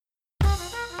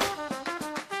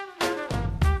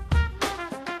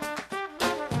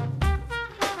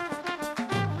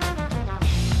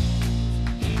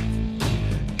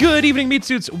Good evening, Meat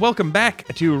Suits. Welcome back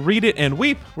to Read It and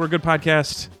Weep. We're a good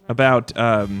podcast about,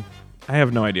 I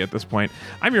have no idea at this point.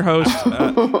 I'm your host.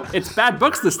 It's bad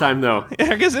books this time, though.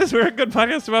 I guess it is. We're a good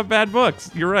podcast about bad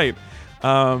books. You're right.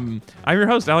 I'm your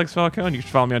host, Alex Falcone. You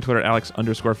can follow me on Twitter,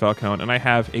 Alex_Falcone. And I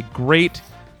have a great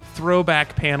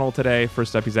throwback panel today.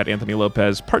 First up, he's at Anthony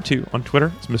Lopez. Part 2 on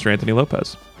Twitter, it's Mr. Anthony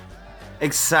Lopez.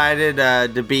 Excited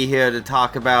to be here to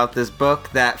talk about this book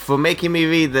that, for making me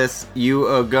read this, you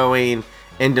are going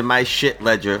into my shit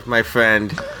ledger, my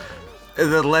friend.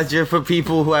 The ledger for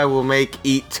people who I will make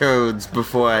eat toads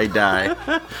before I die.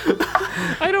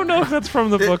 I don't know if that's from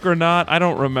the book or not. I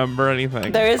don't remember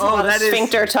anything. There is a lot of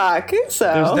sphincter talk,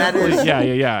 so that is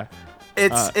yeah.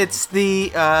 It's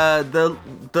the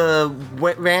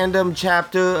random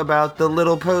chapter about the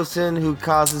little person who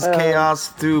causes chaos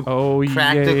through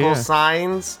practical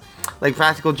signs, like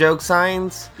practical joke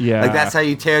signs. Yeah, like that's how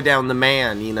you tear down the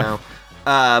man, you know.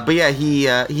 But yeah, he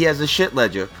has a shit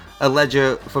ledger, a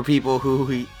ledger for people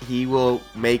who he will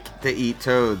make to eat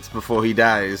toads before he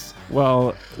dies.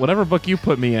 Well, whatever book you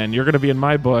put me in, you're going to be in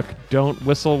my book. Don't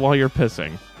whistle while you're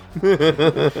pissing.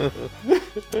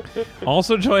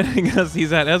 Also joining us,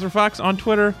 he's at Ezra Fox on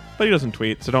Twitter, but he doesn't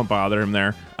tweet, so don't bother him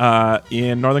there.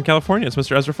 In Northern California, it's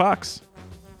Mr. Ezra Fox.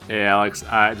 Hey, Alex,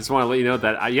 I just want to let you know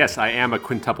that, yes, I am a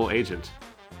quintuple agent.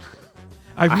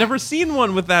 I've never seen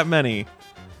one with that many.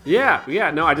 Yeah,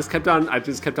 no, I just kept on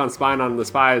spying on the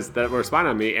spies that were spying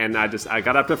on me, and I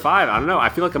got up to 5. I don't know, I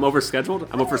feel like I'm overscheduled.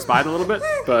 I'm overspied a little bit,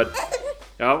 but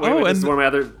this is one of my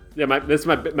other. Yeah, my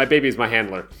baby's my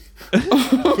handler.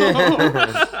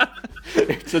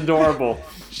 It's adorable.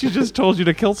 She just told you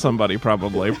to kill somebody,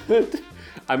 probably.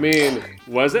 I mean,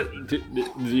 was it? Do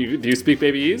you speak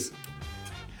babyese?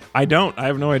 I don't. I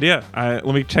have no idea. Let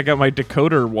me check out my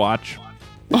decoder watch.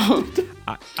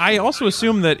 I also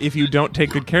assume that if you don't take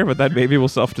good care of it, that baby will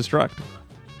self-destruct.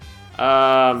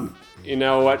 You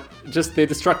know what? Just they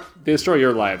destroy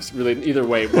your lives. Really, either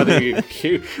way,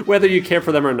 whether you care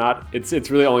for them or not, it's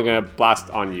really only going to blast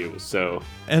on you. So,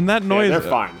 and that noise, they're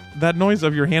fine. That noise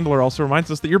of your handler also reminds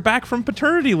us that you're back from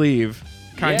paternity leave.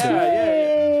 Kind of.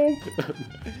 Yeah.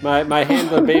 My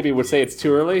handler baby would say it's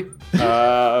too early.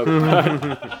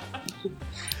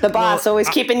 The boss always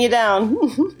keeping you down.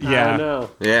 Yeah. I know.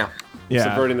 Yeah.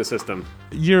 Subverting the system.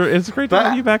 It's great to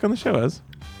have you back on the show, Ez.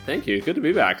 Thank you. Good to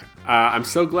be back. I'm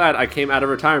so glad I came out of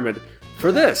retirement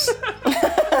for this.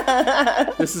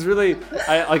 This is really,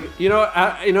 you know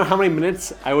how many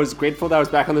minutes I was grateful that I was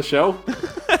back on the show?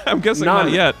 I'm guessing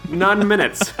not yet. None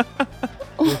minutes.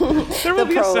 There will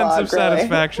be a sense of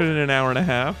satisfaction in an hour and a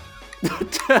half.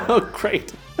 Oh,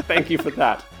 great. Thank you for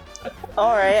that.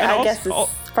 All right, I guess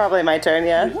it's probably my turn,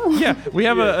 yeah. Yeah, we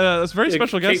have a very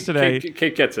special guest today.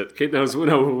 Kate gets it. Kate knows what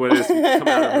it is to come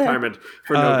out of retirement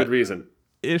for no good reason.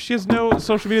 She has no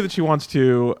social media that she wants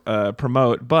to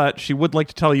promote, but she would like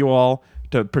to tell you all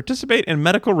to participate in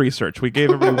medical research. We gave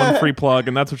everyone one free plug,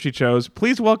 and that's what she chose.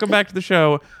 Please welcome back to the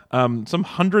show, some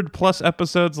 100+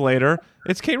 episodes later,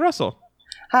 it's Kate Russell.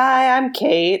 Hi, I'm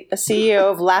Kate, a CEO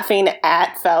of Laughing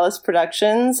at Phallus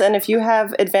Productions, and if you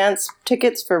have advance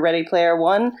tickets for Ready Player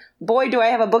One, boy, do I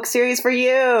have a book series for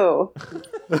you.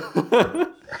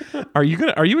 Are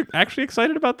you actually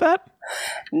excited about that?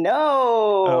 No.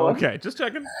 Oh, okay, just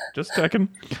checking.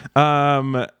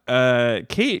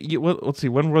 Kate, let's see.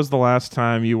 When was the last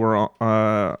time you were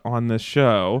on this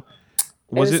show?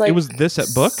 Was it was this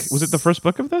at book? Was it the first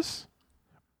book of this?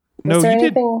 No, you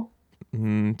did.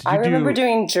 I remember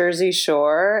doing Jersey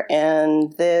Shore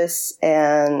and this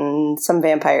and some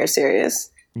vampire series.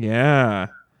 Yeah.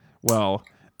 Well,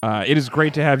 it is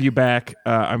great to have you back.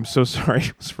 I'm so sorry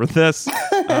for this.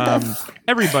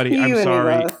 Everybody, I'm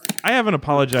sorry. I haven't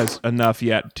apologized enough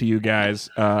yet to you guys.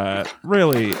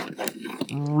 Really,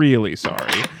 really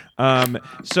sorry.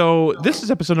 So this is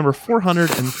episode number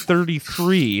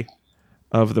 433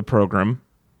 of the program,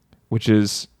 which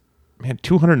is... Man,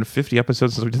 250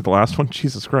 episodes since we did the last one.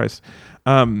 Jesus Christ.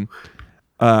 Wow,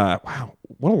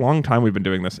 what a long time we've been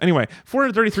doing this. Anyway,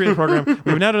 433 in the program.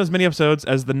 We've now done as many episodes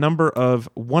as the number of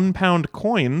 £1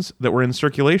 coins that were in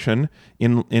circulation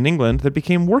in England that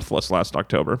became worthless last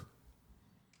October.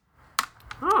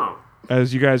 Oh.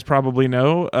 As you guys probably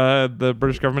know, the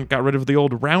British government got rid of the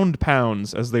old round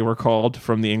pounds, as they were called,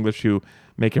 from the English who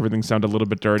make everything sound a little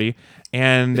bit dirty.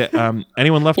 And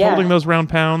anyone left holding those round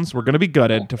pounds were going to be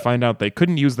gutted to find out they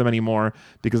couldn't use them anymore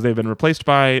because they've been replaced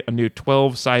by a new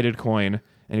 12-sided coin.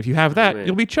 And if you have that,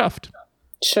 you'll be chuffed.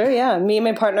 Sure, yeah. Me and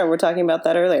my partner were talking about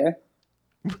that earlier.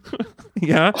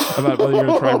 Yeah? About whether you're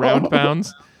going to try round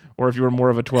pounds or if you were more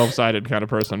of a 12-sided kind of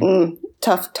person.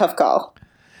 Tough call.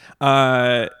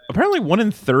 Apparently 1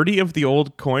 in 30 of the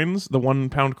old coins, the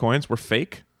 £1 coins, were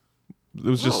fake. It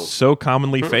was just so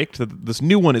commonly faked that this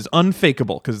new one is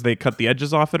unfakeable because they cut the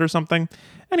edges off it or something.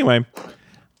 Anyway,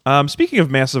 speaking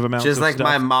of massive amounts just of like stuff,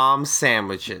 my mom's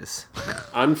sandwiches.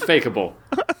 Unfakeable.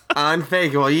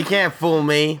 Unfakeable. You can't fool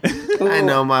me. I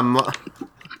know my mom.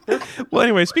 Well,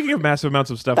 anyway, speaking of massive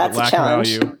amounts of stuff That's that a lack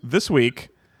challenge. value, this week,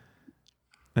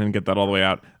 I didn't get that all the way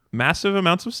out. Massive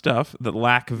amounts of stuff that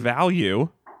lack value.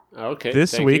 Okay.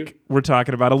 This thank week, you. we're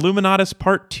talking about Illuminatus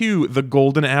Part 2, The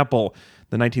Golden Apple,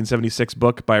 the 1976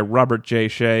 book by Robert J.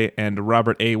 Shea and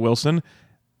Robert A. Wilson,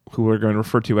 who we're going to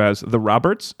refer to as the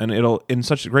Roberts, and it'll in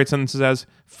such great sentences as,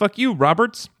 fuck you,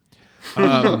 Roberts.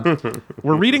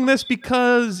 We're reading this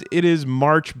because it is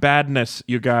March Badness,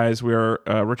 you guys. We're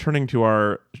returning to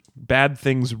our bad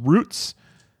things roots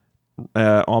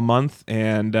all month,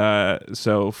 and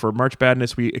so for March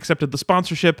Badness, we accepted the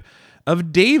sponsorship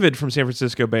of David from San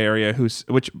Francisco Bay Area,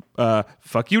 which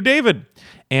fuck you, David.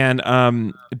 And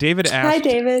David asked, Hi,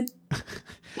 David.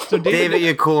 So David,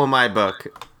 you're cool in my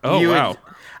book. Oh, wow.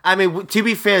 I mean, to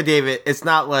be fair, David, it's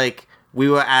not like we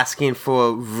were asking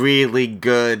for really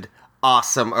good,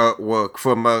 awesome artwork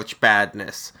for March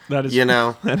Badness. That is,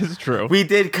 that is true. We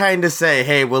did kind of say,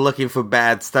 hey, we're looking for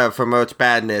bad stuff for March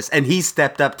Badness, and he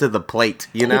stepped up to the plate,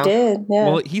 He did, yeah.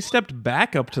 Well, he stepped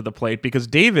back up to the plate because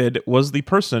David was the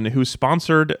person who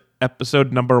sponsored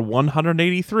episode number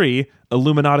 183,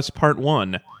 Illuminatus Part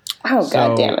 1. Oh,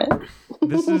 God damn it.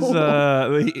 This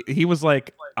is, he was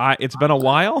like, it's been a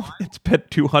while. It's been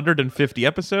 250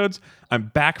 episodes. I'm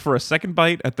back for a second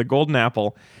bite at the Golden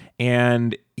Apple.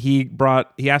 And he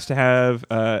asked to have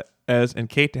Ez and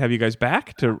Kate to have you guys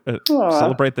back to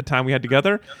celebrate the time we had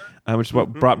together, which is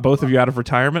what brought both of you out of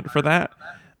retirement for that.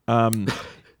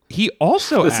 He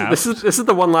also asked... This is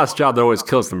the one last job that always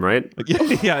kills them, right?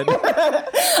 Yeah.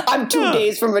 I'm 2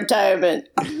 days from retirement.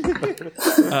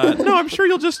 No, I'm sure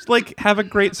you'll just have a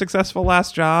great, successful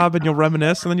last job, and you'll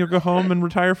reminisce, and then you'll go home and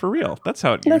retire for real. That's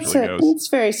how it usually goes. It's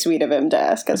very sweet of him to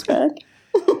ask us back.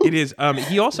 It is.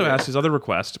 He also asked his other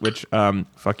request, which,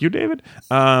 fuck you, David,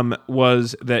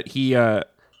 was that he,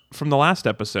 from the last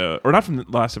episode, or not from the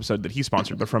last episode that he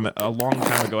sponsored, but from a long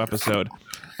time ago episode,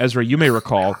 Ezra, you may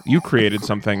recall, you created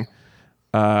something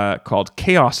called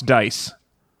Chaos Dice.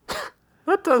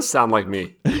 That does sound like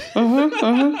me.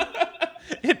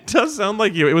 It does sound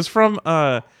like you. It was from,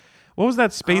 what was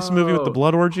that space movie with the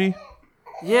blood orgy?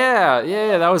 Yeah,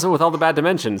 that was with all the bad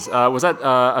dimensions. Was that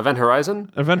Event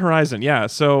Horizon? Event Horizon, yeah.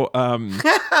 So, that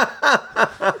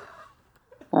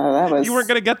was... you weren't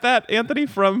gonna get that, Anthony,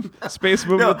 from space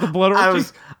movie with the blood orgy?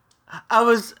 I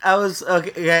was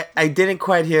okay. I didn't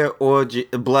quite hear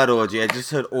blood orgy. I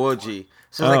just heard orgy.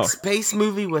 So it's like space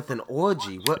movie with an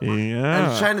orgy. What? Yeah. I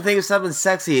was trying to think of something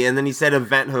sexy, and then he said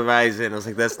Event Horizon. I was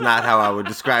like, that's not how I would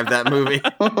describe that movie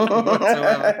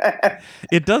whatsoever.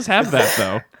 It does have that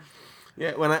though.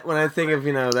 Yeah, when I think of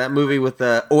that movie with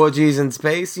the orgies in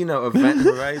space, Event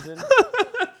Horizon.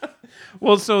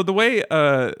 Well, so the way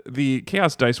the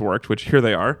Chaos Dice worked, which here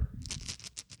they are.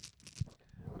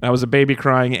 That was a baby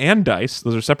crying and dice.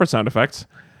 Those are separate sound effects.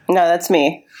 No, that's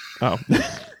me. Oh.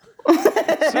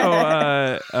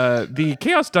 So the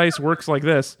Chaos Dice works like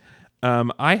this.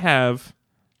 I have,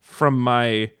 from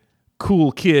my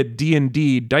cool kid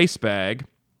D&D dice bag,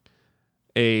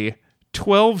 a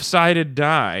 12-sided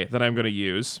die that I'm going to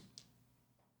use.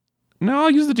 No,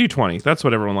 I'll use the D20. That's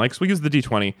what everyone likes. We'll use the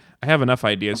D20. I have enough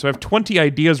ideas. So I have 20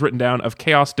 ideas written down of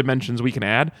chaos dimensions we can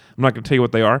add. I'm not going to tell you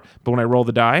what they are, but when I roll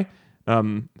the die,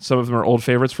 some of them are old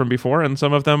favorites from before, and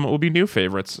some of them will be new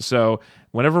favorites. So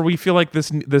whenever we feel like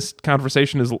this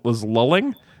conversation is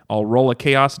lulling, I'll roll a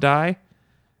chaos die,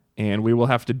 and we will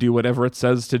have to do whatever it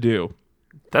says to do.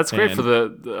 That's great for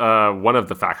the one of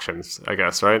the factions, I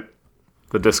guess, right?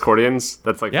 The Discordians.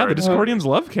 That's like the Discordians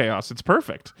love chaos. It's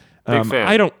perfect. Big fan.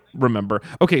 I don't remember.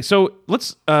 Okay, so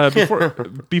let's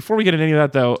before we get into any of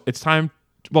that though, it's time.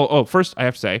 Well, first I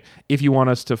have to say, if you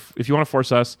want to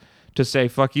force us to say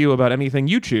fuck you about anything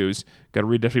you choose, go to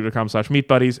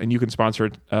readdeftly.com/meetbuddies, and you can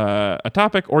sponsor a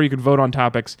topic, or you can vote on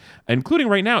topics, including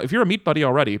right now. If you're a Meat Buddy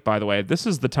already, by the way, this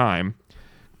is the time.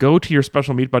 Go to your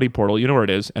special Meat Buddy portal, you know where it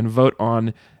is, and vote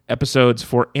on episodes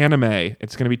for anime.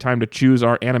 It's going to be time to choose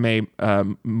our anime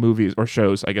movies or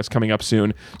shows, I guess, coming up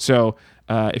soon. So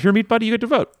if you're a Meat Buddy, you get to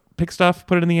vote. Pick stuff,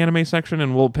 put it in the anime section,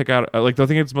 and we'll pick out the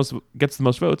thing that gets the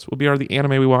most votes will be the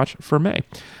anime we watch for May.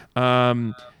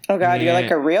 Oh God, you're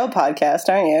like a real podcast,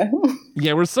 aren't you?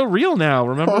 Yeah, we're so real now.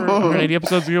 Remember 180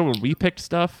 episodes ago when we picked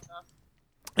stuff?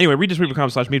 Anyway,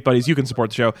 readdeftly.com/meetbuddies. You can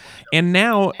support the show. And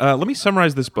now, let me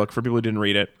summarize this book for people who didn't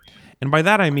read it. And by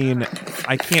that I mean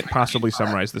I can't possibly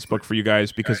summarize this book for you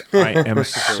guys because I am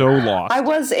so lost. I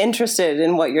was interested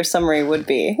in what your summary would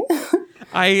be.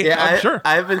 I'm sure.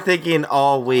 I've been thinking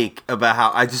all week about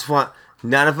how I just want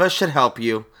none of us should help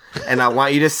you. And I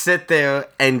want you to sit there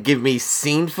and give me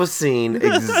scene for scene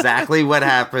exactly what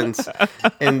happens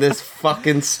in this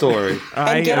fucking story.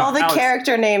 And get all the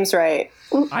character names right.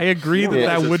 I agree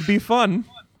that would be fun.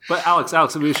 But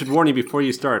Alex, we should warn you before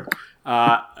you start.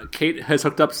 Kate has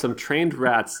hooked up some trained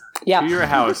rats to your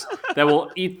house that will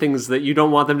eat things that you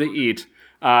don't want them to eat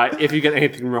if you get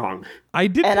anything wrong. I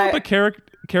did have a character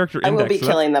index. I will be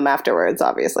killing them afterwards,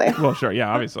 obviously. Well, sure, yeah,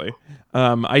 obviously.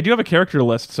 I do have a character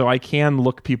list, so I can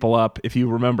look people up if you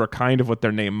remember kind of what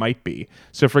their name might be.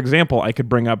 So, for example, I could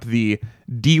bring up the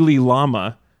Dalai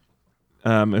Lama,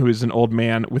 who is an old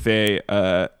man with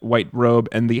a white robe,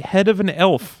 and the head of an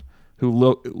elf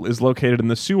who is located in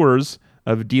the sewers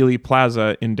of Dealey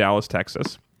Plaza in Dallas,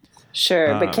 Texas.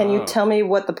 Sure, but can you tell me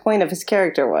what the point of his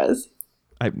character was?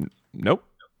 Nope.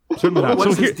 Certainly not.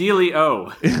 What's his Dealey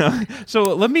O?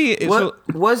 So let me...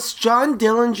 Was John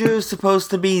Dillinger supposed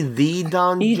to be the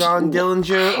John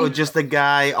Dillinger, or just a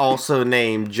guy also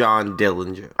named John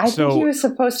Dillinger? I think he was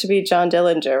supposed to be John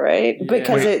Dillinger, right? Yeah.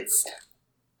 Because it's...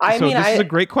 This is a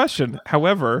great question.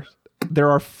 However, there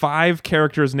are 5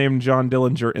 characters named John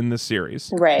Dillinger in this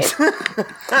series. Right.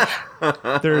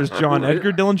 There's John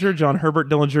Edgar Dillinger, John Herbert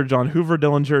Dillinger, John Hoover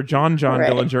Dillinger, John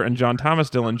Dillinger, and John Thomas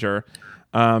Dillinger.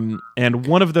 And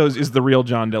one of those is the real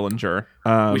John Dillinger.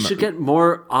 We should get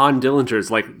more on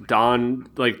Dillingers, like Don,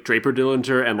 like Draper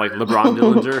Dillinger, and like LeBron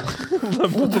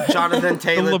Dillinger. Jonathan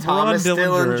Taylor Thomas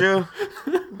Dillinger.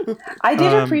 I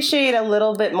did appreciate a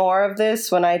little bit more of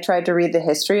this when I tried to read the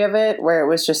history of it, where it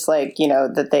was just like,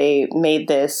 that they made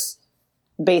this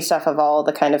based off of all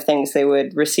the kind of things they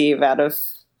would receive out of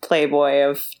Playboy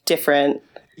of different.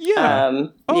 Yeah.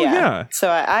 Yeah. So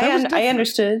I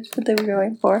understood what they were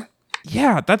going for.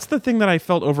 Yeah, that's the thing that I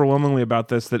felt overwhelmingly about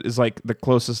this that is like the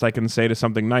closest I can say to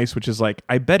something nice, which is like,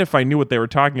 I bet if I knew what they were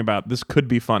talking about, this could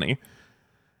be funny.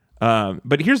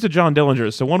 But here's the John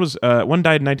Dillinger. So one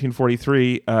died in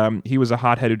 1943. He was a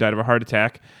hothead who died of a heart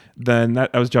attack. Then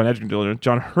that was John Edgar Dillinger.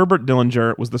 John Herbert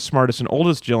Dillinger was the smartest and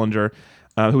oldest Dillinger,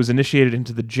 who was initiated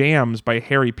into the jams by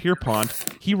Harry Pierpont.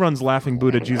 He runs Laughing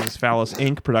Buddha Jesus Phallus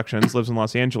Inc. Productions, lives in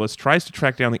Los Angeles, tries to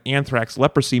track down the anthrax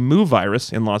leprosy Mu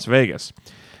virus in Las Vegas.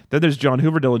 Then there's John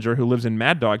Hoover Dillinger, who lives in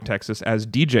Mad Dog, Texas, as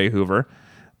DJ Hoover,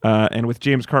 and with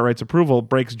James Cartwright's approval,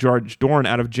 breaks George Dorn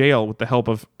out of jail with the help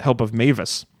of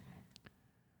Mavis.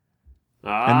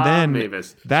 And then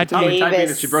Mavis.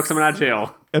 She broke someone out of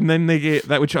jail. And then they gave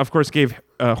that, which of course gave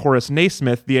Horace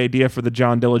Naismith the idea for the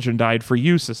John Dillinger Died for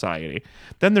You Society.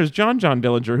 Then there's John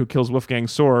Dillinger, who kills Wolfgang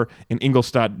Sohr in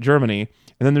Ingolstadt, Germany.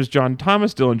 And then there's John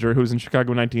Thomas Dillinger, who was in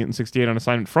Chicago in 1968 on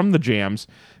assignment from the Jams,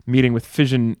 meeting with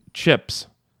Fission Chips.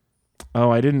 Oh,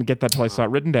 I didn't get that till I saw it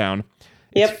written down.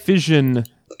 It's Fission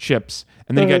Chips.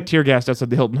 And then he got tear gassed outside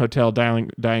the Hilton Hotel,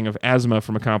 dying of asthma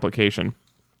from a complication.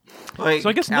 Wait, so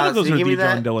I guess none of those are the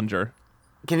John Dillinger.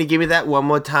 Can you give me that one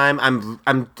more time? I'm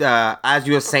as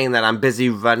you were saying that, I'm busy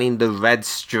running the red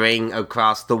string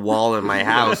across the wall in my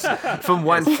house from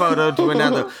one photo to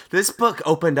another. This book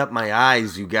opened up my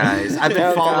eyes, you guys. I've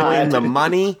been following the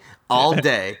money all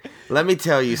day. Let me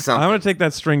tell you something. I'm going to take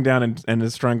that string down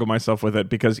and strangle myself with it,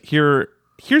 because here's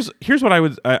what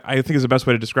I think is the best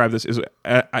way to describe this is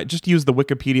I just use the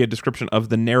Wikipedia description of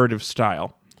the narrative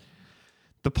style.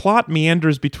 The plot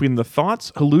meanders between the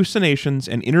thoughts, hallucinations,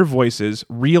 and inner voices,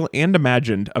 real and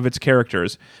imagined, of its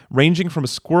characters, ranging from a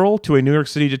squirrel to a New York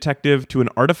City detective to an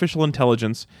artificial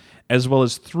intelligence, as well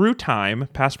as through time,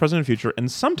 past, present, and future,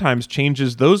 and sometimes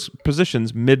changes those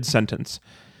positions mid-sentence.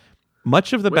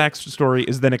 Much of the backstory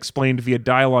is then explained via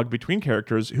dialogue between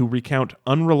characters who recount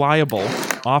unreliable,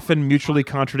 often mutually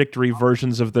contradictory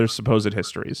versions of their supposed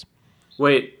histories.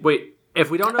 Wait. If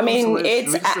we don't know, should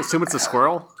we just assume it's a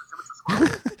squirrel?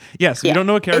 Yes, you don't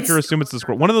know a character, assume it's the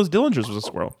squirrel. One of those Dillingers was a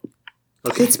squirrel.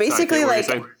 Okay, it's basically like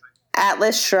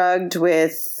Atlas Shrugged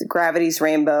with Gravity's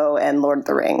Rainbow and Lord of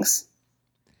the Rings.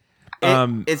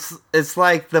 It's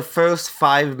like the first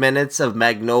 5 minutes of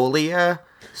Magnolia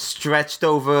stretched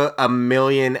over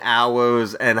 1,000,000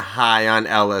 hours and high on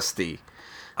LSD.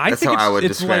 That's how I would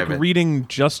describe it. It's like reading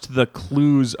just the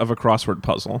clues of a crossword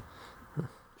puzzle.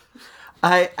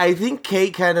 I think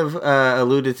Kate kind of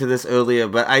alluded to this earlier,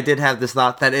 but I did have this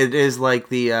thought that it is like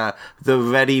the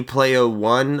Ready Player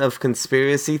One of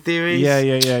conspiracy theories.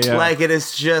 Yeah. Like it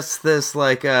is just this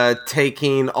like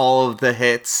taking all of the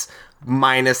hits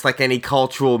minus like any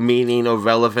cultural meaning or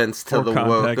relevance to the context,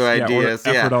 work or ideas. Or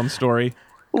effort on story.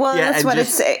 Well, that's what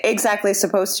it's exactly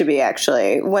supposed to be,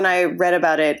 actually. When I read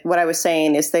about it, what I was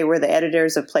saying is they were the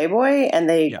editors of Playboy, and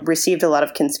they received a lot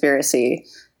of conspiracy,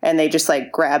 and they just like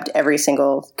grabbed every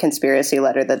single conspiracy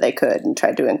letter that they could and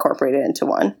tried to incorporate it into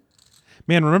one.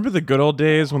 Man, remember the good old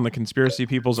days when the conspiracy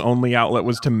people's only outlet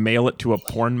was to mail it to a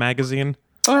porn magazine?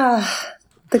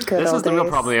 The good this old is the days. real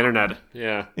problem, the internet.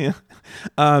 Yeah.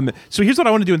 So here's what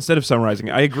I want to do instead of summarizing.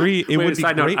 I agree. It would be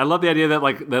great. Note, I love the idea that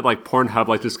Pornhub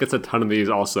like just gets a ton of these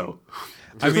also.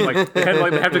 I mean, they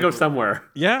have to go somewhere.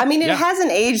 Yeah. I mean, it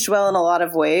hasn't aged well in a lot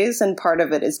of ways, and part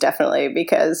of it is definitely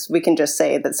because we can just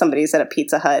say that somebody's at a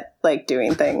Pizza Hut like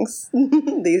doing things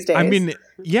these days. I mean,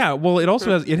 yeah. Well, it also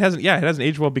hasn't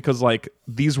aged well because like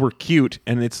these were cute,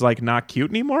 and it's like not cute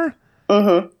anymore.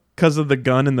 Because of the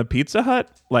gun in the Pizza Hut,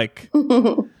 like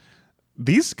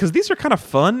these are kind of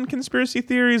fun conspiracy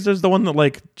theories. There's the one that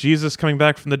like Jesus coming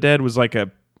back from the dead was like a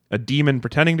demon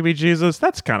pretending to be Jesus.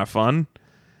 That's kind of fun,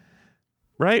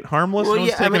 right? Harmless. Well, no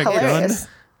one's taking a gun.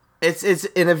 It's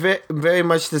in a very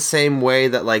much the same way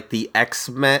that like the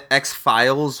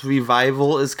X-Files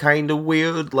revival is kind of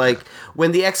weird. Like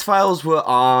when the X-Files were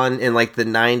on in like the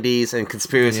 90s and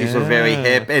conspiracies were very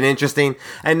hip and interesting,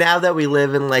 and now that we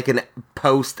live in like an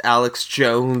post Alex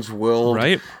Jones world,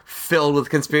 right, filled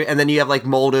with conspiracy, and then you have like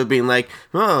Mulder being like,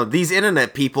 "Oh, these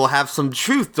internet people have some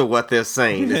truth to what they're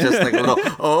saying." It's just like,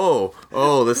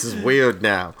 oh, this is weird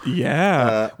now.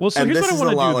 Yeah. Well, so here's what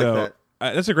I want to do though.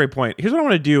 That's a great point. Here's what I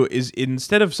want to do is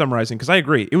instead of summarizing, because I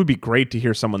agree, it would be great to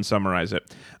hear someone summarize it,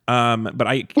 but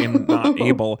I am not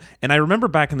able. And I remember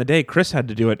back in the day, Chris had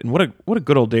to do it, and what a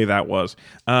good old day that was.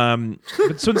 But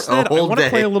so instead, I want to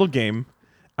play a little game.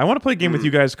 I want to play a game with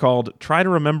you guys called Try to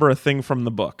Remember a Thing from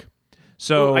the Book.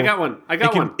 So I got one.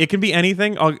 It can be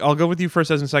anything. I'll go with you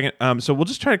first as a second. So we'll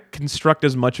just try to construct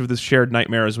as much of this shared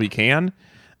nightmare as we can.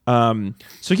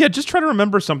 So yeah, just try to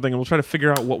remember something, and we'll try to figure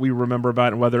out what we remember about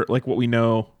it and whether, like, what we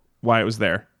know, why it was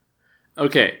there.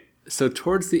 Okay, so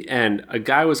towards the end, a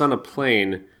guy was on a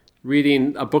plane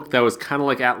reading a book that was kind of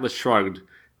like Atlas Shrugged,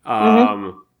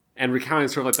 and recounting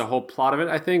sort of like the whole plot of it,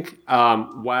 I think.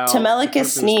 While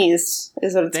Telemachus sneezed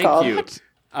is what it's called. Thank you.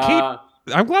 Kate,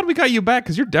 I'm glad we got you back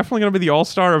because you're definitely going to be the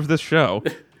all-star of this show.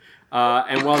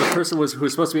 And while the person who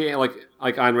was supposed to be like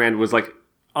Ayn Rand was like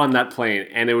on that plane,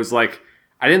 and it was like,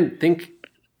 I didn't think.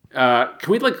 Can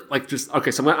we like just okay?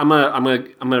 So I'm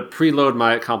gonna preload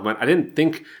my compliment. I didn't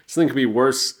think something could be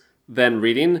worse than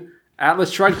reading Atlas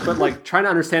Shrugged, but like trying to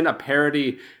understand a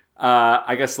parody.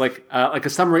 I guess like a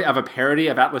summary of a parody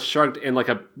of Atlas Shrugged in like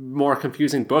a more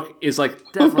confusing book is like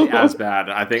definitely as bad,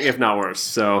 I think, if not worse.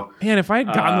 So, man, if I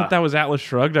had gotten that was Atlas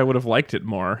Shrugged, I would have liked it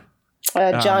more.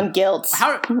 John Giltz.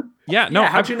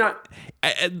 How'd you not?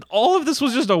 All of this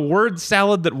was just a word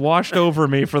salad that washed over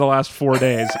me for the last 4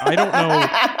 days. I don't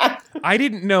know. I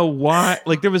didn't know why.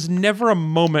 Like, there was never a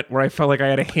moment where I felt like I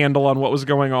had a handle on what was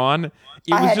going on.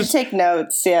 I had to take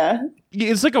notes, yeah.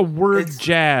 It's like a word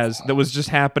jazz that was just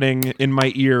happening in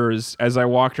my ears as I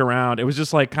walked around. It was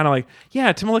just like, kind of like,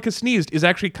 yeah, Telemachus sneezed is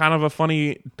actually kind of a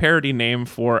funny parody name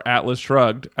for Atlas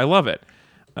Shrugged. I love it.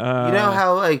 You know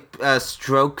how like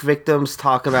stroke victims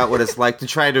talk about what it's like to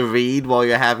try to read while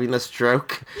you're having a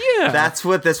stroke? Yeah. That's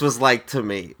what this was like to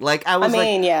me. Like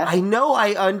I know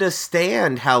I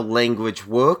understand how language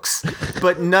works,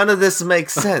 but none of this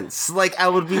makes sense. Like I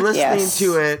would be listening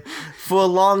to it for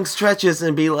long stretches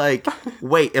and be like,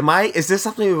 wait, is there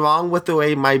something wrong with the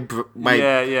way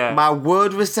my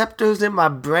word receptors in my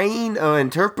brain are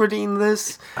interpreting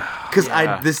this? Because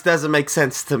this doesn't make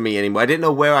sense to me anymore. I didn't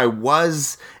know where I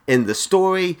was in the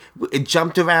story. It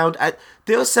jumped around.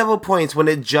 There are several points when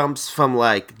it jumps from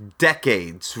like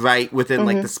decades, right, within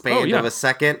like the span of a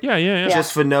second. Yeah.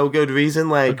 Just for no good reason.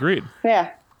 Like, agreed.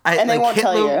 Yeah. And they won't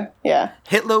tell you. Yeah.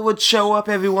 Hitler would show up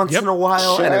every once in a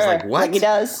while, and it's like, what?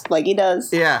 Like he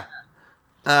does. Yeah.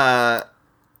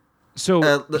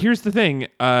 So here's the thing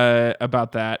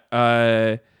about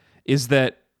that is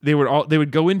that they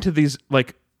would go into these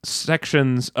like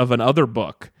sections of another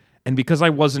book, and because I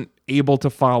wasn't able to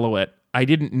follow it, I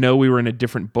didn't know we were in a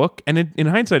different book. And in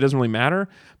hindsight, it doesn't really matter.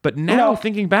 But now,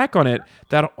 thinking back on it,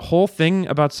 that whole thing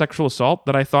about sexual assault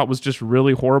that I thought was just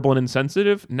really horrible and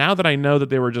insensitive, now that I know that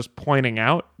they were just pointing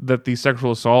out that the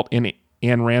sexual assault in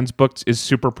Ayn Rand's books is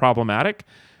super problematic,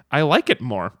 I like it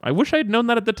more. I wish I had known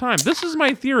that at the time. This is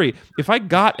my theory. If I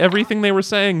got everything they were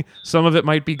saying, some of it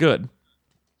might be good.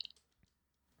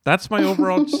 That's my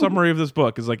overall summary of this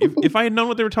book. Is like, if I had known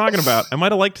what they were talking about, I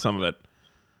might have liked some of it.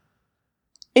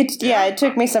 It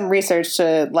took me some research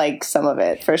to like some of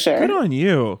it, for sure. Good on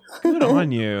you. Good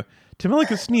on you.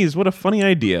 Telemachus sneeze, what a funny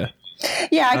idea.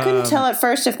 Yeah, I couldn't tell at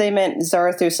first if they meant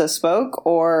Zarathustra spoke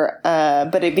or,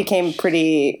 but it became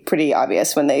pretty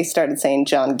obvious when they started saying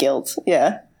John Gilt.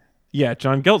 Yeah. Yeah,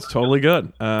 John Gilt's totally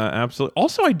good. Absolutely.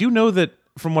 Also, I do know that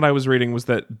from what I was reading was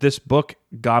that this book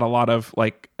got a lot of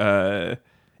it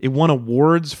won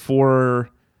awards for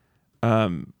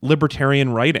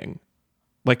libertarian writing.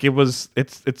 Like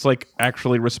it's like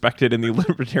actually respected in the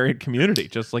libertarian community,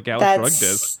 just like Alice Shrugged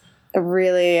is.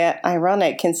 Really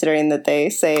ironic considering that they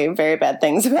say very bad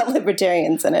things about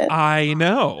libertarians in it. I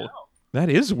know. That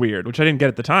is weird, which I didn't get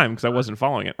at the time because I wasn't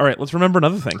following it. All right, let's remember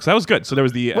another thing. So that was good. So there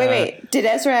was the... Wait. Did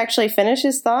Ezra actually finish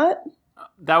his thought?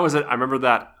 That was it. I remember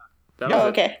that.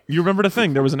 Okay. You remembered a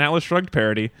thing. There was an Atlas Shrugged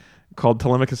parody called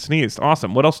Telemachus Sneezed.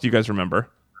 Awesome. What else do you guys remember?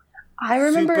 I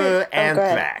remember... Super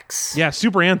Anthrax. Yeah,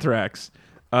 Super Anthrax.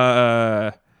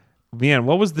 Man,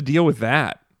 what was the deal with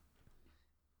that?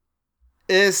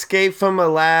 It escaped from a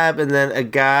lab, and then a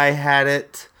guy had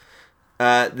it.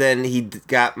 Then he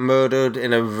got murdered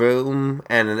in a room,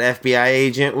 and an FBI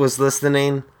agent was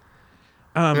listening.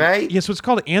 Right? Yeah, so it's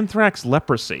called Anthrax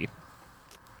Leprosy.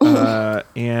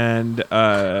 And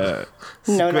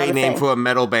great name for a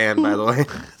metal band, by the way.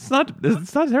 It's not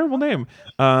a terrible name.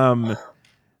 I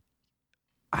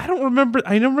don't remember.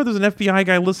 I remember there's an FBI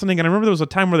guy listening, and I remember there was a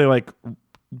time where they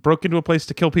broke into a place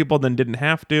to kill people, then didn't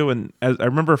have to. And as I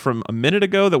remember from a minute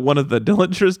ago that one of the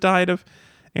Dillingers died of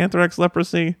anthrax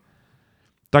leprosy.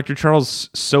 Dr. Charles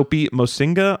Soapy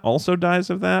Mosinga also dies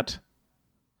of that.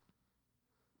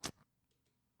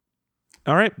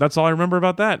 All right, that's all I remember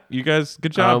about that. You guys,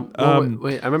 good job.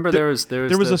 Wait, I remember there was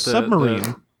a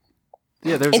submarine.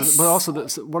 But also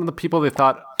one of the people they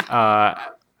thought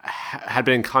had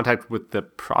been in contact with the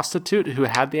prostitute who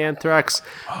had the anthrax.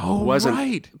 Wasn't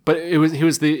right, but it was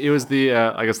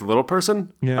the I guess the little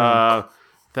person. Yeah.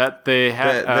 That they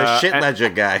had the shit ledger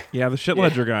guy. Yeah, the shit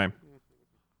ledger guy.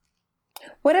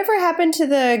 Whatever happened to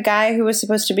the guy who was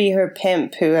supposed to be her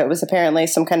pimp, who was apparently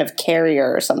some kind of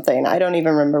carrier or something? I don't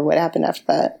even remember what happened after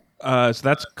that. So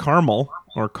that's Carmel,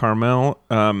 Mouth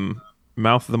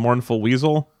of the Mournful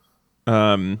Weasel.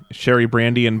 Sherry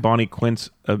Brandy and Bonnie Quint's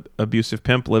abusive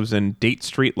pimp lives in Date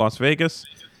Street, Las Vegas.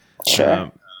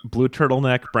 Sure. Blue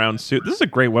turtleneck, brown suit. This is a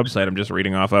great website I'm just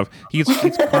reading off of. He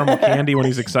eats caramel candy when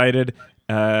he's excited.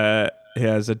 He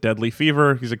has a deadly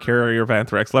fever. He's a carrier of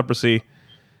anthrax leprosy.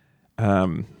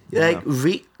 Listening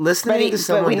to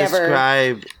someone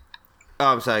describe... Oh,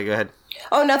 I'm sorry, go ahead.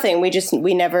 Oh, nothing. We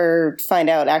never find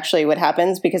out actually what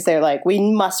happens because they're like, we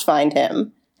must find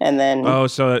him. And then... Oh,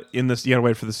 so in this, you gotta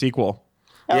wait for the sequel.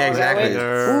 Yeah, exactly.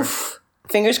 Oof.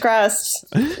 Fingers crossed.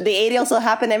 The 80 also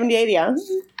happened every 80, yeah?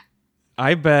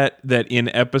 I bet that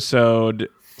in episode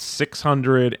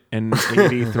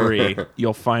 683,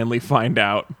 you'll finally find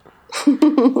out.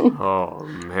 Oh,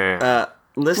 man.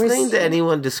 Listening to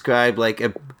anyone describe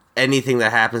anything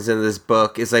that happens in this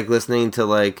book is like listening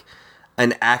to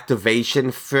an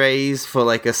activation phrase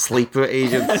for a sleeper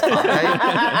agent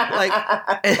spy.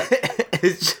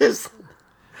 It's just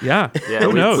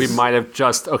who knows? We might have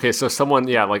just so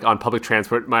someone on public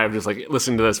transport might have just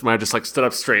listening to this might have just stood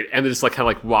up straight and then just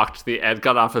kind of walked to the edge,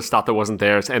 got off a stop that wasn't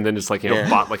theirs, and then just bought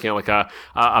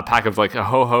a pack of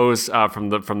ho-hos from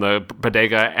the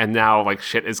bodega, and now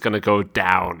shit is gonna go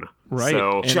down. Right.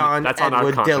 So John that's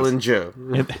Edward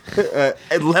Dillinger.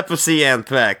 And leprosy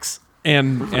anthrax.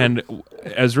 And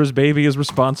Ezra's baby is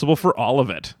responsible for all of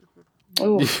it.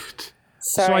 Ooh.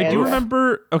 So I do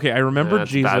remember. Okay, I remember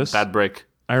Jesus. Bad break.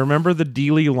 I remember the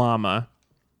Dealey Llama.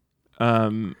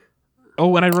 And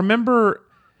I remember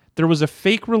there was a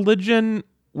fake religion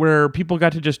where people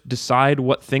got to just decide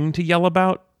what thing to yell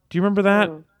about. Do you remember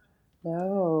that?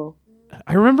 No.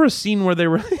 I remember a scene where they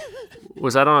were.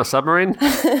 Was that on a submarine?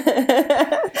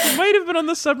 It might have been on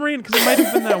the submarine because it might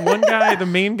have been that one guy, the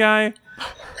main guy.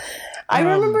 I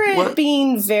remember it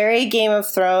being very Game of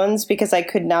Thrones because I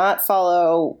could not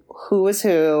follow who was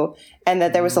who, and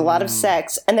that there was a lot of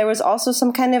sex, and there was also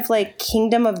some kind of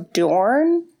Kingdom of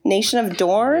Dorne, Nation of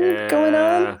Dorne going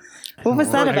on. What was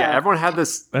that about? Yeah, everyone had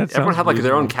this. Everyone had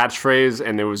their own catchphrase,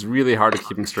 and it was really hard to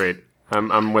keep them straight.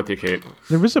 I'm with you, Kate.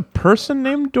 There was a person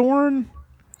named Dorne.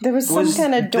 There was some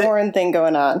kind of Dorne thing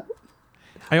going on.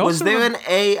 Was there an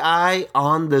AI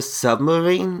on the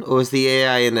submarine, or was the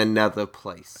AI in another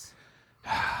place?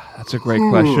 That's a great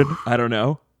question. I don't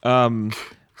know.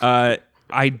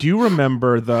 I do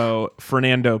remember, though,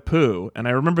 Fernando Poo, and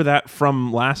I remember that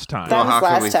from last time. That was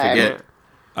last time.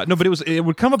 No, but it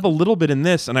would come up a little bit in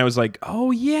this, and I was like, oh,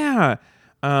 yeah.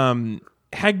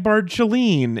 Hagbard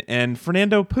Chalene and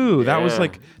Fernando Poo. That was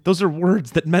like, those are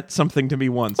words that meant something to me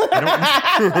once. It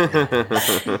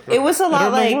was a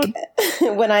lot like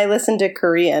when I listened to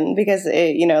Korean, because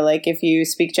like if you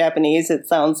speak Japanese, it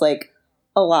sounds like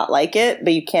a lot like it,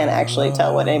 but you can't actually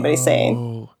tell what anybody's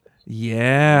saying.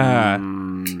 Yeah.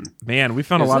 Man, we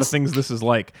found a lot of things this is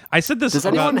like. I said this. Does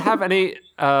anyone have any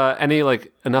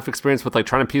like enough experience with like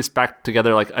trying to piece back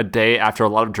together like a day after a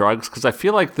lot of drugs? Because I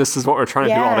feel like this is what we're trying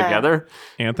to do all together.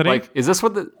 Anthony, like, is this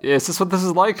what this is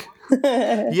like?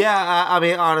 Yeah, I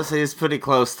mean, honestly, it's pretty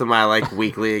close to my like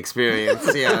weekly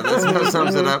experience. Yeah, that's what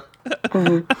sums it up.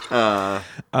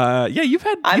 Yeah, you've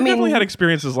definitely had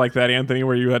experiences like that, Anthony,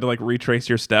 where you had to like retrace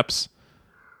your steps.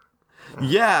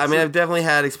 Yeah, I mean, I've definitely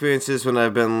had experiences when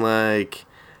I've been like,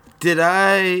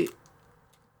 I'm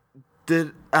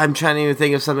trying to even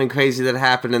think of something crazy that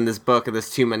happened in this book, and there's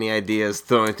too many ideas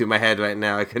throwing through my head right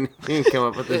now. I couldn't even come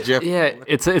up with a joke. Yeah,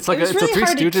 it's like it's really a Three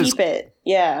hard Stooges. to keep it.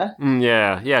 Yeah.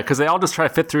 Yeah, because they all just try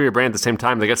to fit through your brain at the same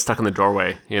time. They get stuck in the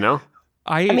doorway, you know?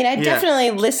 I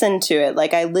definitely listened to it.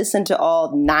 Like, I listened to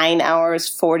all 9 hours,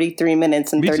 43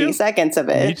 minutes, and 30 seconds of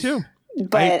it. Me too.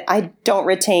 But I don't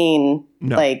retain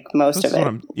like most of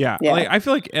it. Like, I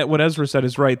feel like what Ezra said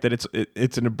is right, that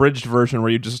it's an abridged version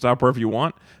where you just stop wherever you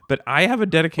want. But I have a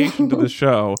dedication to this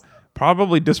show,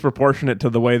 probably disproportionate to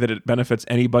the way that it benefits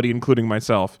anybody, including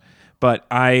myself. But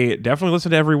I definitely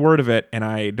listen to every word of it, and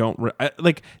I don't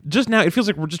like. Just now, it feels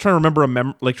like we're just trying to remember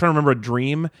trying to remember a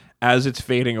dream as it's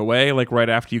fading away, like right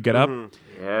after you get up.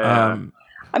 Yeah.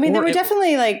 I mean, there were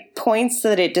definitely like points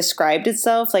that it described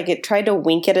itself. Like, it tried to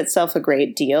wink at itself a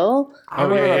great deal.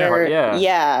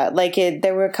 Yeah. Like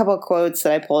there were a couple of quotes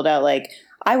that I pulled out. Like,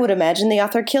 I would imagine the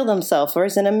author killed himself or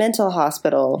is in a mental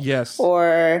hospital. Yes.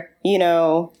 Or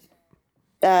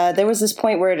there was this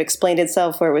point where it explained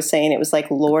itself, where it was saying it was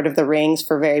like Lord of the Rings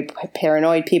for very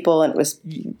paranoid people, and it was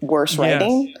worse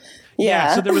writing.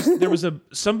 Yeah. So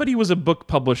somebody was a book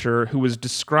publisher who was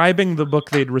describing the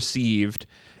book they'd received,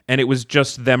 and it was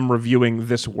just them reviewing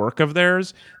this work of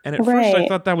theirs. And at first I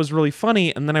thought that was really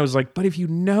funny, and then I was like, but if you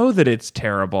know that it's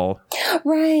terrible,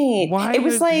 right? Why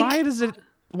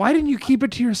didn't you keep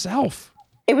it to yourself?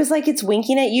 It was like it's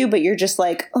winking at you, but you're just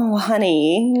like, oh,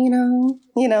 honey,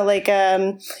 like,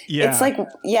 it's like,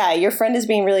 your friend is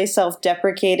being really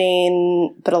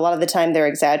self-deprecating, but a lot of the time they're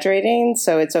exaggerating.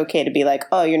 So it's okay to be like,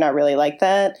 oh, you're not really like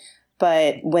that.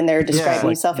 But when they're describing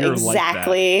themselves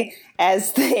exactly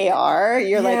as they are,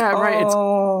 you're like, oh, right.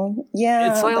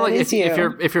 It's like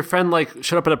if your friend like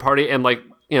showed up at a party and like,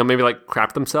 maybe like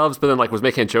crap themselves, but then like was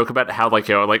making a joke about how like,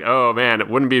 oh man, it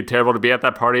wouldn't be terrible to be at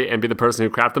that party and be the person who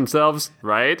crapped themselves,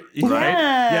 right? Yeah. Right?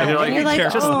 Yeah. And you're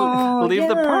like just leave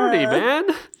the party, man.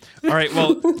 All right,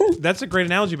 well, that's a great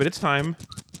analogy, but it's time.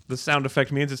 The sound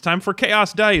effect means it's time for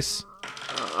Chaos Dice.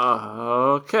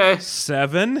 Okay.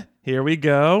 7. Here we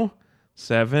go.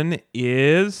 7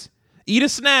 is eat a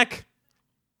snack.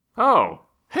 Oh,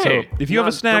 hey. So if you have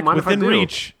a snack within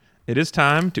reach, it is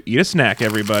time to eat a snack,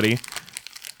 everybody.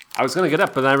 I was going to get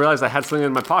up, but then I realized I had something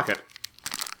in my pocket.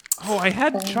 Oh, I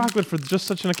had chocolate for just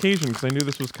such an occasion because I knew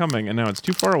this was coming, and now it's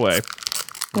too far away.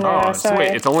 So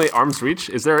wait, it's only arm's reach?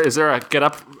 Is there a get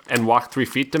up and walk 3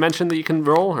 feet dimension that you can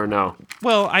roll, or no?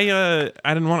 Well, I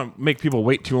didn't want to make people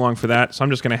wait too long for that, so I'm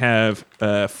just going to have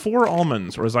 4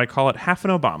 almonds, or as I call it, half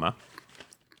an Obama.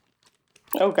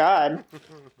 Oh, God.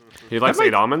 He likes to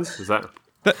eat almonds? Is that...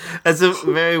 That's a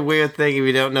very weird thing if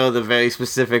you don't know the very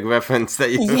specific reference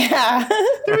that you... Yeah.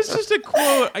 There was just a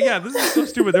quote. Yeah, this is so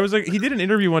stupid. There was he did an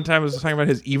interview one time. It was talking about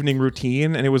his evening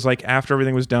routine, and it was like after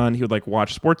everything was done, he would like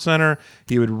watch SportsCenter.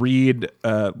 He would read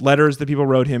letters that people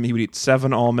wrote him. He would eat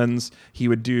 7 almonds. He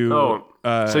would do...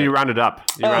 so you rounded up.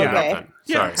 You rounded up then.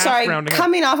 Yeah, sorry.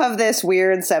 Coming off of this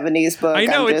weird 70s book, I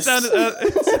know it's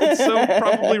so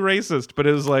probably racist, but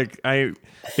it was like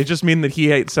it just mean that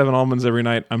he ate 7 almonds every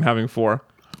night. I'm having 4.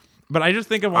 But I just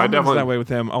think of almonds that way with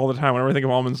him all the time. Whenever I think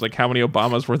of almonds, like how many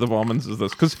Obamas worth of almonds is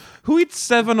this? Because who eats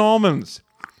 7 almonds?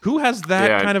 Who has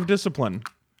that kind of discipline?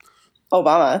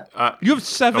 Obama. You have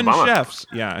 7 Obama. chefs.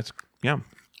 Yeah.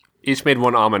 Each made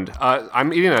 1 almond.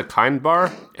 I'm eating a Kind bar,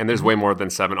 and there's way more than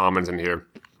 7 almonds in here.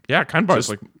 Yeah, Kind bar is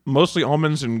like mostly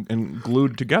almonds and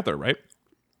glued together, right?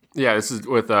 Yeah, this is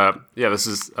with dark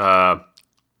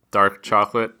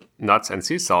chocolate, nuts, and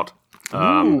sea salt.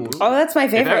 Oh, that's my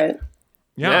favorite.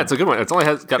 Yeah, it's a good one. It's 5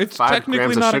 grams of sugar. It's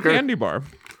technically not a candy bar.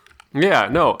 Yeah,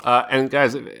 no. And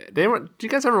guys, do you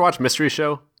guys ever watch Mystery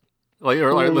Show? Like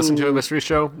listen to a mystery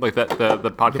show like that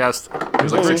the podcast?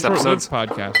 There's like 6 episodes.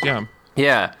 Podcast, yeah.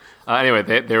 Yeah. Anyway,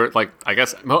 they were like, I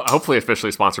guess, hopefully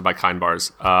officially sponsored by Kind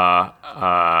Bars. So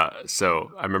I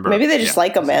remember. Maybe they just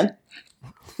like them, man.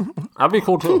 That'd be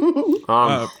cool too.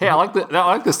 Hey, I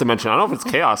like this dimension. I don't know if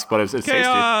it's chaos, but it's tasty. It's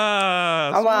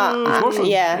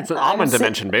an almond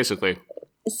dimension, basically.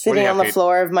 Sitting on the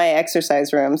floor of my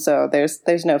exercise room, so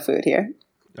there's no food here.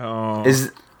 Oh,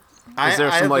 I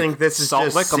think this is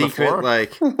just secret,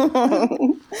 like.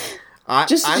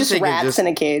 Just rats in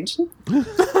a cage.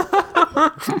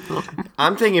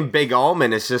 I'm thinking Big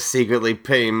Almond is just secretly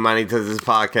paying money to this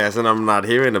podcast, and I'm not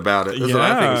hearing about it. That's what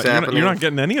I think is happening. You're not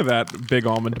getting any of that Big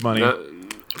Almond money.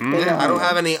 I don't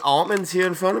have any almonds here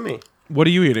in front of me. What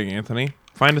are you eating, Anthony?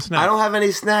 Find a snack. I don't have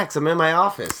any snacks. I'm in my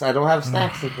office. I don't have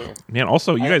snacks in here. Man,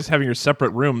 also, you guys having your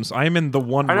separate rooms. I'm in the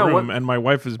one room, and my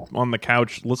wife is on the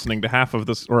couch listening to half of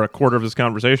this, or a quarter of this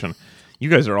conversation. You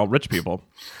guys are all rich people.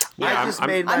 Yeah,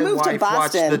 I moved to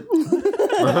Boston.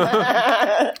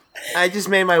 I just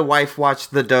made my wife watch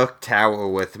The Dark Tower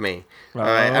with me. All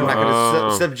right, I'm not going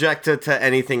to subject her to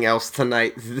anything else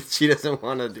tonight that she doesn't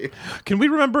want to do. Can we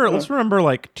remember? Let's remember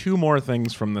like 2 more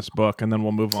things from this book, and then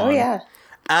we'll move on. Oh yeah.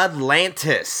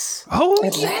 Atlantis. Oh,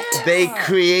 yeah. They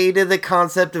created the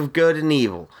concept of good and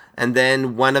evil, and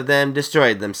then one of them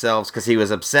destroyed themselves because he was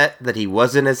upset that he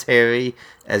wasn't as hairy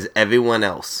as everyone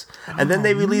else. And then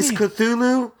they released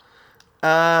Cthulhu,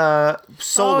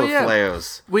 solar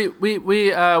flares. We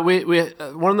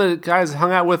one of the guys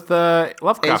hung out with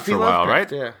Lovecraft for a while,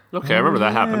 right? Yeah. Okay, I remember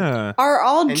that happened. Are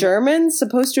all Germans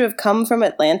supposed to have come from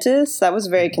Atlantis? That was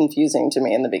very confusing to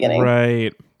me in the beginning.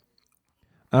 Right.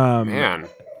 Man.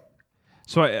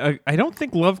 So I don't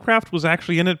think Lovecraft was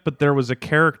actually in it, but there was a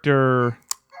character.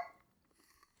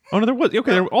 Oh no, there was.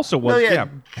 Okay, there also was. No, yeah.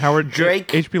 Howard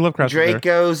Drake. H.P. Lovecraft. Drake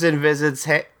goes and visits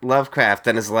Lovecraft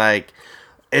and is like,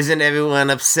 "Isn't everyone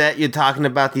upset you're talking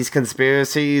about these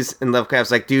conspiracies?" And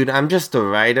Lovecraft's like, "Dude, I'm just a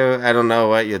writer. I don't know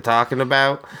what you're talking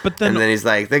about." But then, and then he's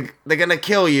like, "They're gonna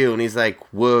kill you," and he's like,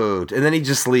 "Whoa!" And then he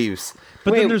just leaves.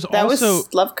 But then there's that also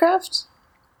was Lovecraft.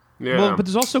 Yeah. Well, but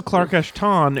there's also Clark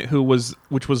Ashton,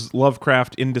 which was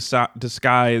Lovecraft in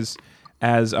disguise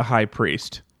as a high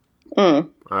priest. Oh.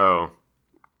 Huh.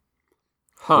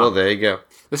 Well, there you go.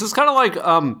 This is kind of like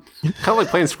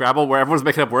playing Scrabble, where everyone's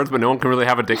making up words, but no one can really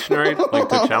have a dictionary like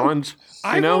to challenge.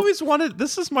 I've always wanted.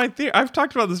 This is my theory. I've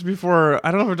talked about this before.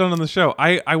 I don't know if I've done it on the show.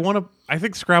 I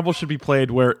think Scrabble should be played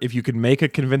where if you can make a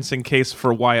convincing case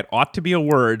for why it ought to be a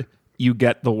word, you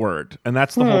get the word, and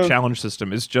that's the whole challenge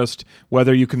system. Is just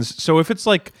whether you can. So if it's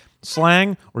like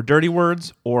slang or dirty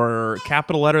words or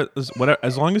capital letters, whatever,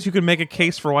 as long as you can make a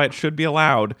case for why it should be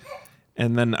allowed.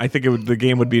 And then I think the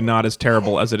game would be not as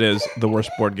terrible as it is the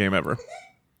worst board game ever.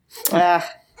 Was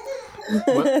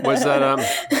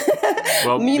that?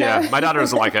 Well, yeah, my daughter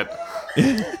doesn't like it.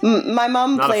 My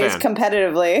mom plays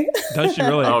competitively. Does she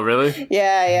really? Oh, really?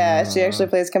 Yeah. She actually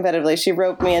plays competitively. She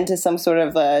roped me into some sort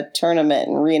of tournament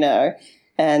in Reno,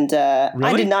 and really?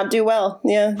 I did not do well.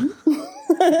 Yeah.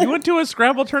 You went to a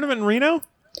Scrabble tournament in Reno?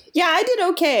 Yeah, I did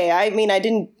okay. I mean, I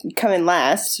didn't come in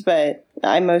last, but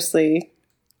I mostly...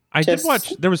 did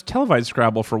watch. There was televised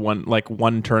Scrabble for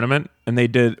one tournament, and they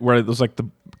did where it was like the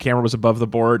camera was above the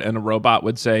board, and a robot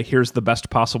would say, "Here's the best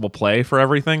possible play for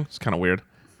everything." It's kind of weird.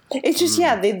 It's just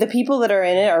the people that are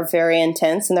in it are very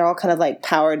intense, and they're all kind of like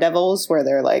power devils, where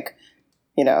they're like,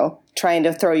 trying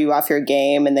to throw you off your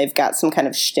game, and they've got some kind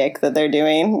of shtick that they're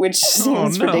doing, which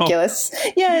seems ridiculous.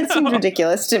 Yeah, it seems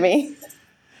ridiculous to me.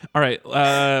 All right,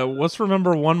 let's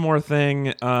remember one more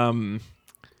thing.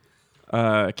 Kate,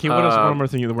 what else? One more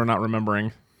thing that we're not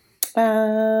remembering.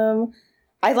 I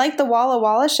like the Walla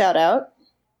Walla shout out.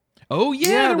 Oh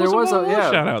yeah, there was a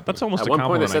shout out. That's almost at a one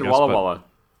compliment. Point they said Walla Walla.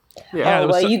 Yeah.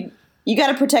 Well, you got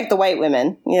to protect the white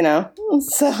women,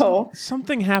 So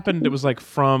something happened. It was like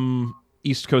from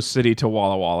East Coast City to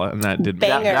Walla Walla, and that did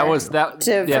Banger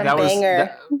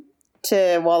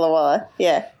to Walla Walla.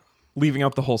 Yeah, leaving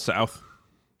out the whole South.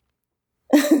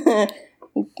 Right.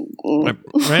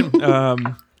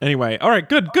 Anyway, all right,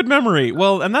 good memory.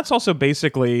 Well, and that's also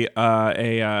basically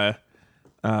a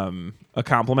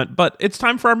compliment, but it's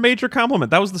time for our major compliment.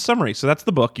 That was the summary. So that's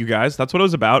the book, you guys. That's what it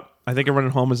was about. I think everyone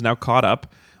at home is now caught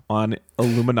up on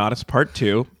Illuminatus Part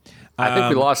 2. I think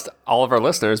we lost all of our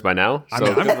listeners by now.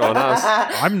 So good on us.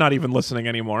 I'm not even listening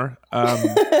anymore.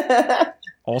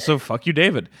 Also, fuck you,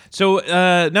 David. So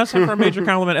now it's time for our major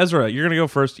compliment. Ezra, you're gonna go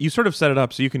first. You sort of set it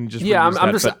up, so you can just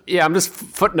I'm just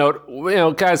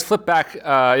footnote. Guys, flip back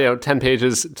 10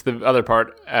 pages to the other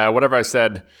part. Whatever I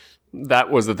said, that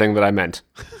was the thing that I meant.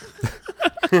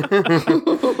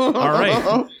 All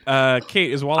right,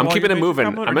 Kate, is Walla I'm keeping it moving.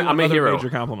 I'm a hero.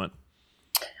 Major compliment.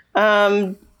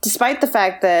 Despite the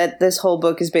fact that this whole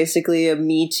book is basically a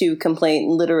Me Too complaint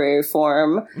in literary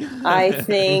form, I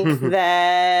think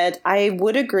that I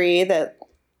would agree that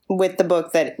with the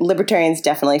book that libertarians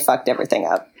definitely fucked everything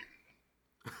up.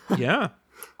 Yeah.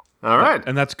 All right.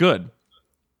 And that's good.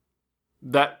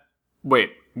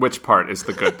 Wait, which part is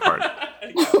the good part?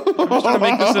 I'm just trying to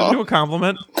make this into a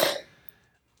compliment.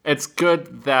 It's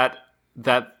good that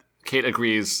Kate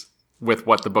agrees with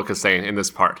what the book is saying in this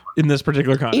part. In this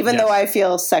particular context. Even though I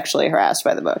feel sexually harassed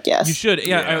by the book, yes. You should.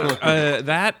 Yeah.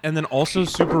 That, and then also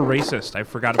super racist. I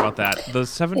forgot about that. The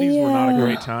 70s were not a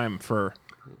great time for...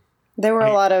 There were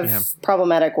a lot of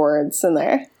problematic words in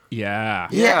there. Yeah.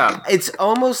 It's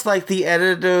almost like the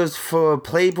editors for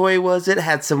Playboy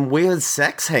had some weird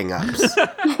sex hang-ups.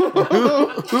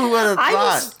 Who would have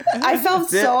thought? I felt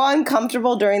so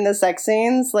uncomfortable during the sex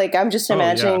scenes. Like, I'm just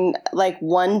imagining, like,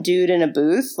 one dude in a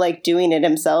booth, like, doing it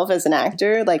himself as an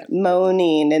actor, like,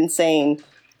 moaning and saying,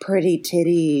 pretty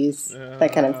titties,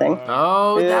 that kind of thing.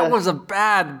 Oh, that was a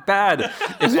bad.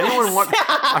 If anyone wants...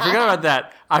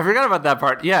 I forgot about that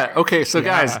part. Yeah, okay, so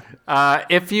guys,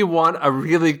 if you want a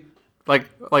really...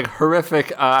 Like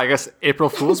horrific, I guess, April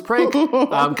Fool's prank. Get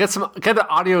the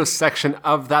audio section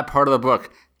of that part of the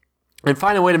book, and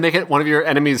find a way to make it one of your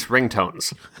enemy's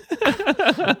ringtones.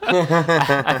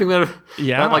 I think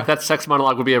that sex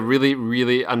monologue would be a really,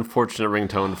 really unfortunate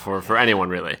ringtone for anyone,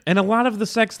 really. And a lot of the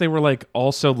sex, they were like,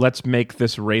 also, let's make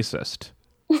this racist.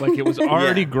 Like, it was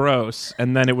already gross,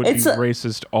 and then it would be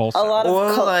racist also. A lot of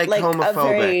homophobic. A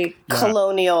very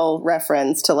colonial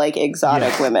reference to, like,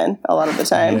 exotic women a lot of the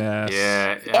time. Yes.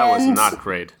 Yeah, that was not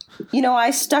great. You know,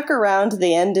 I stuck around to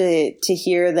the end to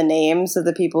hear the names of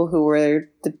the people who were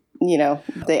the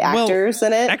actors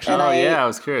in it. Actually, I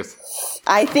was curious.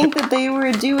 I think that they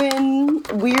were doing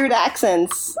weird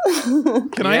accents.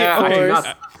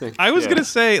 I was going to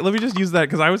say, let me just use that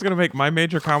because I was going to make my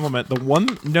major compliment. The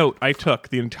one note I took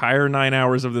the entire 9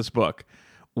 hours of this book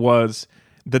was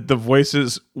that the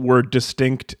voices were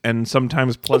distinct and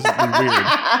sometimes pleasantly weird.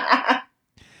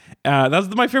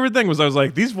 That's my favorite thing was I was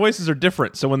like, these voices are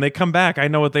different. So when they come back, I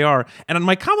know what they are. And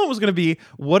my comment was going to be,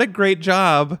 what a great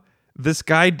job this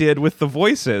guy did with the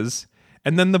voices.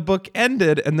 And then the book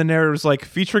ended and the narrator was like,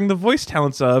 featuring the voice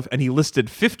talents of, and he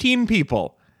listed 15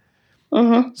 people.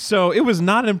 Mm-hmm. So it was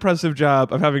not an impressive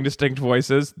job of having distinct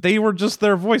voices. They were just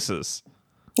their voices.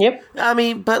 Yep. I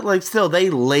mean, but like still, they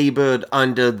labored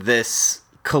under this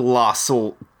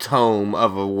colossal tome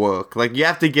of a work. Like, you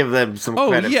have to give them some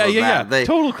credit for that. Yeah.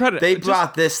 Total credit. They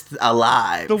brought this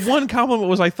alive. The one compliment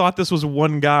was I thought this was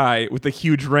one guy with a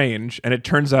huge range, and it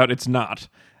turns out it's not.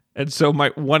 And so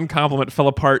my one compliment fell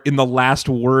apart in the last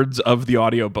words of the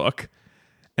audiobook.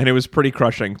 And it was pretty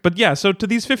crushing. But yeah, so to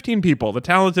these 15 people, the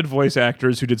talented voice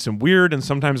actors who did some weird and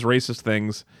sometimes racist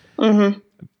things,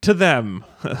 to them,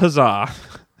 huzzah.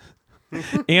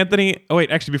 Anthony,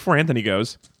 actually, before Anthony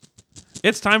goes,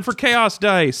 it's time for Chaos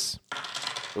Dice.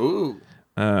 Ooh.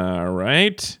 All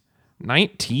right.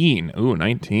 19. Ooh,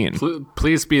 19.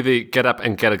 Please be the get up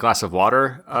and get a glass of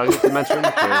water you mentioned.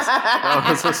 That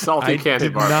was a salty candy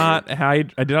bar. I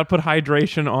did not put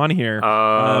hydration on here.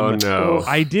 Oh, no.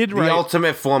 I did write... The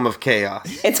ultimate form of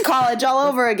chaos. It's college all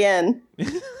over again.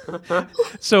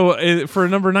 So for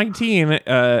number 19,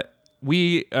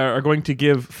 we are going to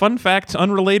give fun facts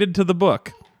unrelated to the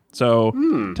book. So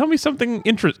tell me something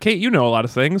interesting. Kate, you know a lot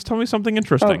of things. Tell me something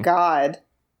interesting. Oh, God.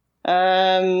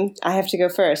 I have to go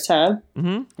first, huh?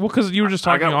 Mm-hmm. Well, because you were just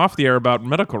talking off the air about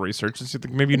medical research. So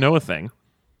maybe you know a thing.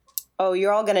 Oh,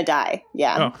 you're all gonna die.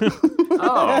 Yeah.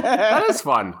 Oh, that is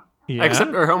fun. Yeah.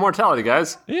 Except for immortality,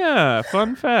 guys. Yeah,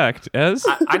 fun fact. Ez?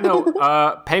 I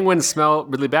know penguins smell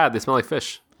really bad. They smell like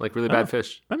fish, like really bad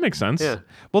fish. That makes sense. Yeah.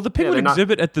 Well, the penguin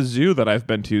exhibit at the zoo that I've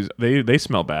been to, they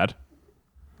smell bad.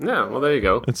 Yeah, well, there you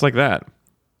go. It's like that.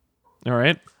 All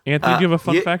right. Anthony, do you have a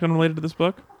fun fact unrelated to this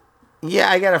book?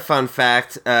 Yeah, I got a fun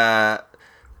fact,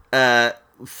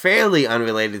 fairly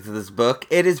unrelated to this book.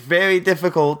 It is very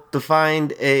difficult to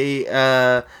find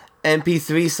a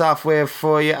MP3 software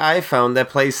for your iPhone that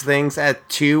plays things at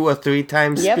 2 or 3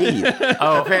 times speed.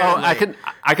 I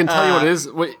can tell you what it is.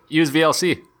 Use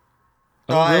VLC.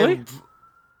 Oh, really?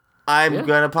 I'm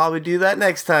gonna probably do that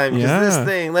next time. Because this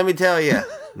thing, let me tell you,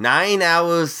 9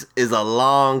 hours is a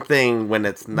long thing when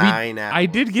it's 9 hours. I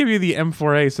did give you the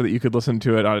M4A so that you could listen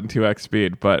to it on 2x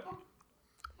speed, but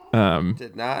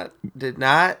did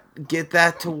not get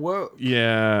that to work.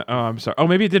 Yeah. Oh, I'm sorry. Oh,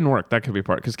 maybe it didn't work. That could be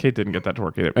part because Kate didn't get that to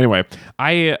work either. Anyway,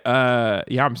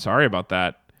 I'm sorry about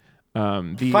that.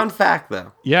 Fun fact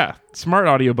though. Yeah, smart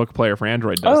audiobook player for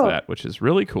Android does that, which is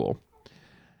really cool.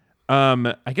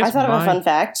 I guess I thought of a fun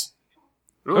fact.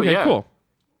 Ooh, okay, cool.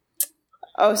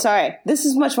 Oh, sorry. This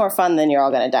is much more fun than you're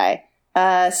all going to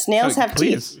die. Snails have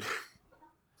teeth.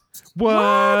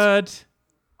 What?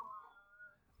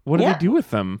 What do they do with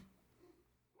them?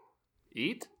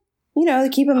 Eat? They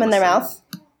keep them in their mouth.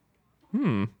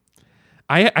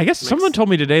 I guess someone told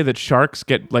me today that sharks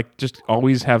get just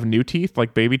always have new teeth,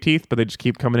 like baby teeth, but they just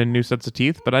keep coming in new sets of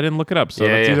teeth. But I didn't look it up, so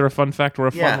that's either a fun fact or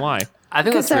a fun lie. I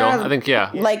think that's real. I think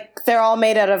they're all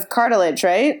made out of cartilage,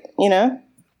 right?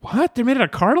 What? They're made out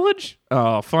of cartilage?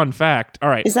 Oh, fun fact. All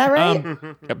right. Is that right?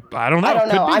 I don't know. I don't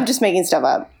know. I'm just making stuff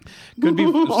up. Could be.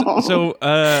 So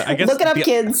I guess look it up,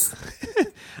 kids.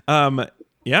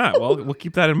 Yeah. Well, we'll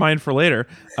keep that in mind for later.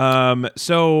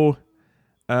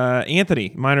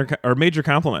 Anthony, major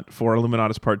compliment for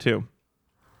Illuminatus Part 2.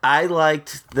 I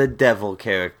liked the devil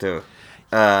character.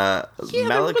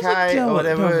 Malachi, or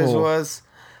whatever his was.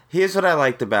 Here's what I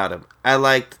liked about him. I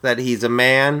liked that he's a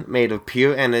man made of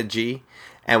pure energy,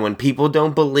 and when people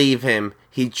don't believe him,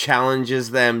 he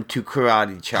challenges them to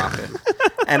karate chop him.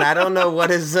 And I don't know what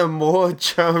is a more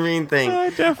charming thing.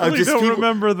 I definitely don't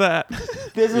remember that.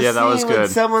 There's a that scene was good. when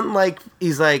someone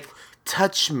he's like,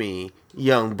 touch me,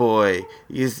 young boy.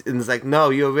 And it's like,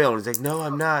 no, you're real. And he's like, no,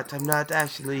 I'm not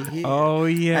actually here. Oh,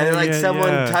 yeah. And then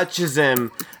someone touches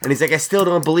him, and he's like, I still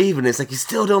don't believe it. And it's like, you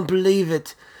still don't believe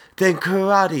it? Then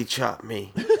karate chop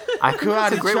me. I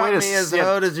karate chop me as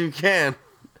hard as you can.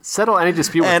 Settle any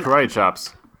dispute with karate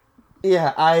chops.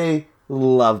 Yeah, I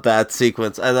love that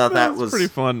sequence. I thought that was pretty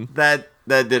fun. That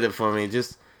did it for me.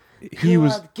 Just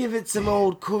give it some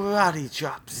old karate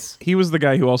chops. He was the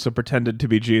guy who also pretended to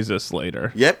be Jesus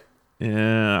later. Yep.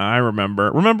 Yeah, I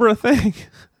remember. Remember a thing?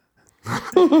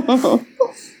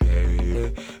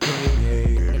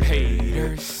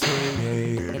 Haters,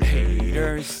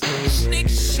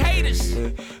 snitch haters,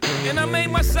 and I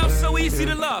made myself so easy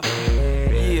to love.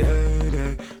 Yeah.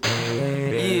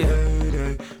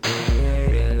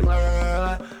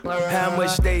 How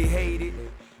much they hate it.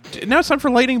 Now it's time for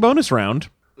lightning bonus round.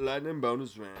 Lightning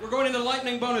bonus round. We're going into the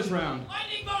lightning bonus round.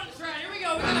 Lightning bonus round. Here we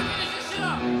go. We're gonna finish this shit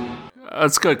up.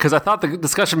 That's good, because I thought the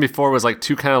discussion before was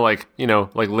too kind of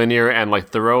linear and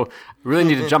thorough. We really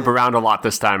need to jump around a lot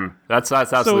this time. That's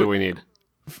absolutely what we need.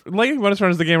 Lightning bonus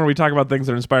round is the game where we talk about things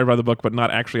that are inspired by the book, but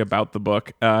not actually about the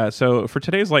book. So for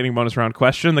today's lightning bonus round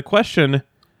question,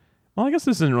 well, I guess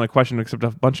this isn't really a question except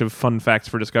a bunch of fun facts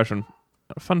for discussion.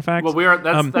 Fun facts. Well,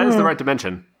 that is the right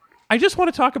dimension. I just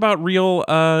want to talk about the real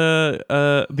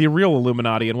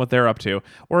Illuminati and what they're up to.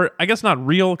 Or I guess not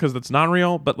real because it's not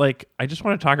real, but I just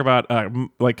want to talk about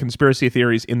conspiracy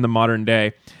theories in the modern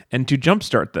day. And to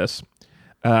jumpstart this,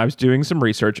 I was doing some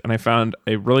research and I found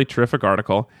a really terrific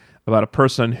article about a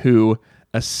person who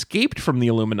escaped from the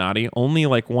Illuminati. Only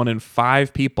 1 in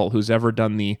 5 people who's ever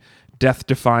done the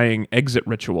death-defying exit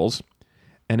rituals,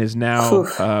 and is now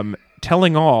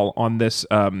telling all on this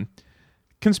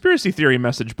conspiracy theory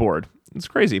message board. It's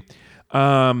crazy.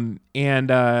 And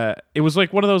it was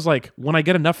one of those, when I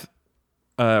get enough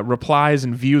replies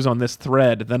and views on this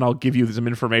thread, then I'll give you some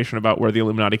information about where the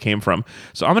Illuminati came from.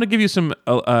 So I'm going to give you some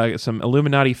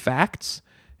Illuminati facts,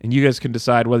 and you guys can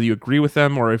decide whether you agree with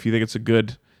them or if you think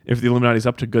if the Illuminati's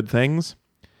up to good things.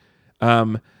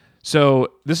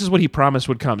 So this is what he promised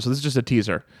would come. So this is just a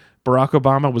teaser. Barack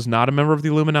Obama was not a member of the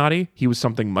Illuminati. He was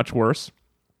something much worse.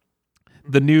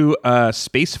 The new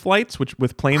space flights,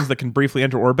 with planes that can briefly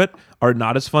enter orbit, are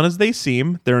not as fun as they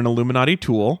seem. They're an Illuminati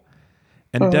tool.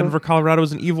 And Denver, Colorado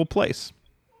is an evil place.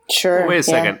 Sure. Wait a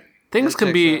second. Things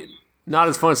can be not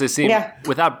as fun as they seem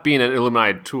without being an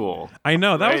Illuminati tool. I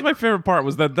know. That was my favorite part,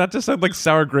 was that just sounded like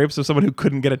sour grapes of someone who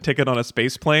couldn't get a ticket on a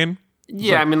space plane.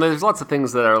 Yeah, there's lots of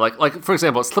things that are for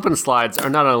example, slip and slides are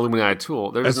not an Illuminati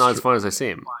tool. They're just not as fun as they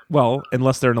seem. Well,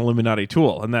 unless they're an Illuminati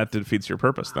tool, and that defeats your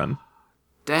purpose then.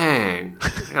 Dang. I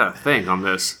gotta think on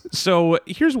this. So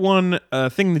here's one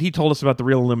thing that he told us about the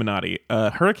real Illuminati.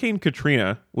 Hurricane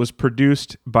Katrina was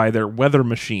produced by their weather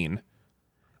machine,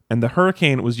 and the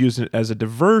hurricane was used as a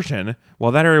diversion.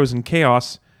 While that area was in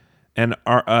chaos and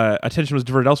our attention was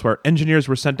diverted elsewhere, engineers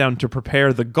were sent down to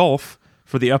prepare the Gulf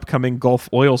for the upcoming Gulf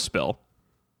oil spill.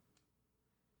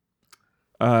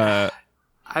 I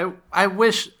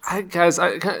wish,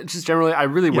 just generally, I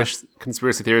really wish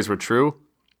conspiracy theories were true.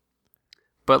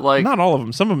 But not all of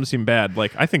them. Some of them seem bad.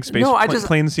 I think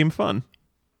planes seem fun.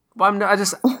 Well,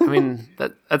 that's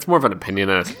more of an opinion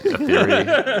than a theory.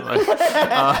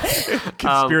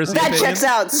 Conspiracy. That checks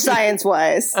out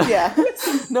science-wise. Yeah.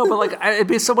 No, but it'd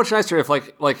be so much nicer if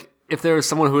if there was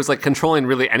someone who was controlling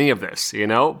really any of this,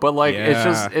 But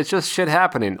it's just shit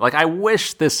happening. I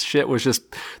wish this shit was just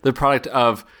the product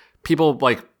of people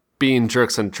being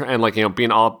jerks and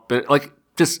being all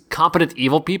just competent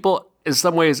evil people. In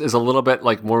some ways, is a little bit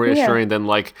more reassuring than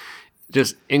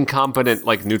just incompetent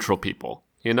neutral people.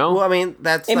 You know? Well, I mean,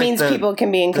 it means people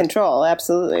can be in control.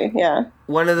 Absolutely, yeah.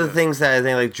 One of the things that I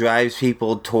think like drives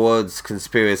people towards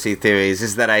conspiracy theories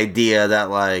is that idea that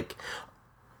like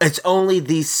it's only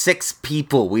these 6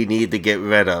 people we need to get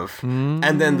rid of,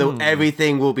 and then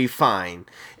everything will be fine.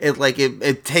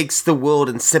 It takes the world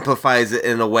and simplifies it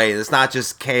in a way. It's not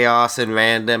just chaos and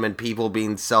random and people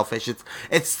being selfish.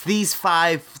 It's these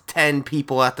 5-10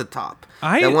 people at the top.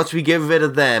 Then once we get rid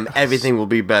of them, everything will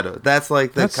be better. That's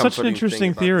such an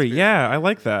interesting theory. Yeah, I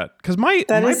like that. Because my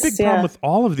big problem with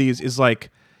all of these is like,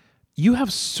 you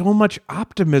have so much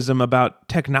optimism about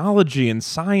technology and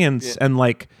science and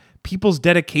like people's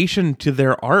dedication to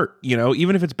their art, you know,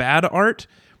 even if it's bad art.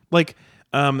 Like,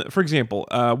 for example,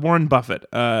 Warren Buffett.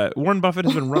 Warren Buffett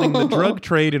has been running the drug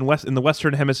trade in the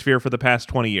Western Hemisphere for the past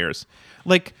 20 years.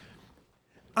 Like,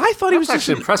 I thought he was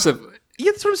actually impressive.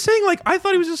 Yeah, that's what I'm saying. Like, I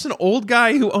thought he was just an old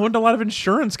guy who owned a lot of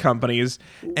insurance companies,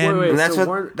 and that's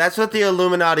what the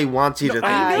Illuminati wants you to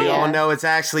think. We all know it's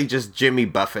actually just Jimmy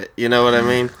Buffett. You know what I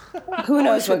mean? Who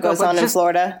knows what goes on in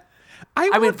Florida?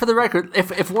 I mean, for the record,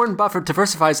 if Warren Buffett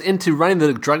diversifies into running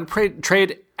the drug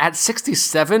trade at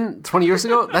 67 20 years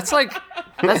ago, that's like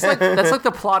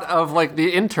the plot of like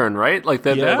The Intern, right? Like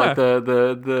the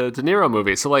De Niro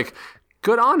movie. So like,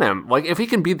 good on him. Like, if he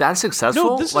can be that successful.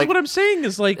 No, this is what I'm saying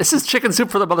is like, this is chicken soup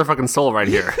for the motherfucking soul right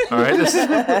here. All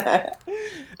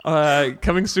right.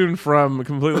 Coming soon from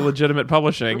completely legitimate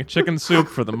publishing, chicken soup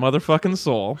for the motherfucking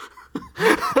soul.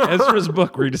 Ezra's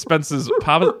book where he dispenses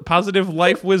positive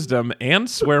life wisdom and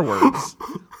swear words.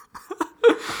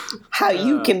 How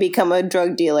you can become a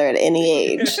drug dealer at any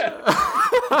age.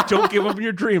 Don't give up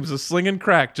your dreams of slinging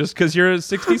crack just because you're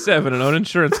 67 and own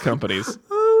insurance companies.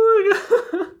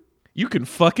 You can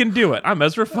fucking do it. I'm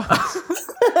Ezra Fox.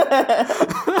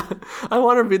 I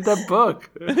want to read that book.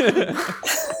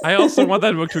 I also want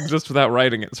that book to exist without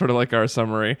writing it, sort of like our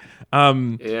summary.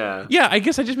 Yeah, I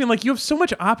guess I just mean like you have so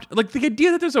much like the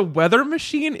idea that there's a weather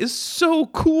machine is so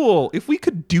cool. If we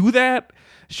could do that,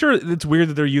 sure, it's weird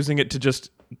that they're using it to just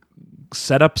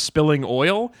set up spilling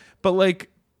oil, but like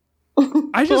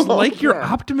I just like your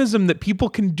optimism that people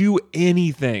can do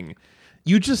anything.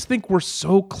 You just think we're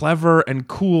so clever and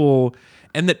cool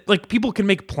and that like people can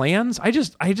make plans. I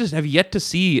just have yet to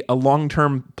see a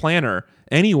long-term planner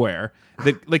anywhere.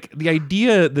 That like the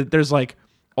idea that there's like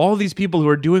all these people who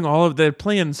are doing all of the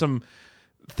playing some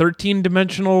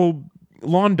 13-dimensional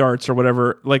lawn darts or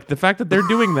whatever, like the fact that they're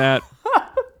doing that.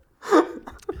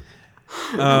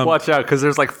 Watch out, because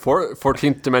there's like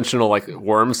 14th dimensional like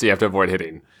worms, so you have to avoid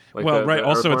hitting. Like right.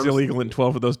 Also, it's illegal in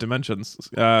 12 of those dimensions.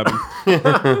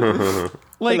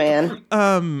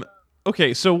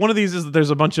 Okay, so one of these is that there's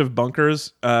a bunch of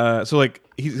bunkers. So like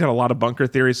he's got a lot of bunker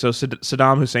theories. So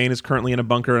Saddam Hussein is currently in a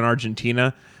bunker in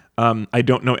Argentina. I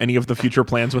don't know any of the future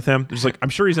plans with him. There's like, I'm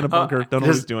sure he's in a bunker. Don't know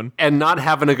what he's doing. And not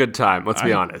having a good time, let's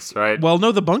be honest, right? Well,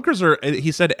 no, the bunkers are,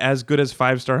 he said, as good as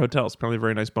 5-star hotels. Probably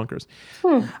very nice bunkers.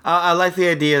 I like the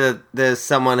idea that there's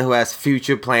someone who has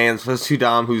future plans for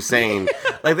Saddam Hussein.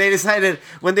 Like, they decided,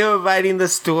 when they were writing the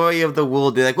story of the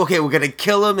world, they're like, okay, we're going to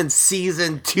kill him in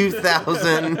season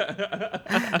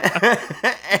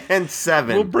 2007.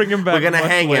 We'll bring him back. We're going to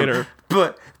hang later. him.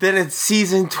 But then in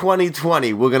season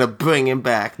 2020, we're going to bring him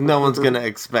back. No one's going to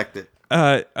expect it.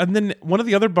 And then one of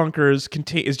the other bunkers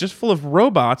is just full of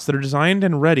robots that are designed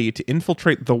and ready to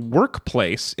infiltrate the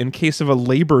workplace in case of a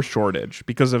labor shortage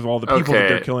because of all the people that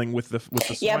they're killing with the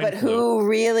swine flu. Who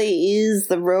really is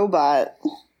the robot?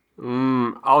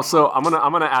 Also, I'm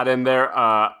gonna add in there,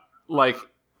 like,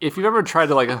 if you've ever tried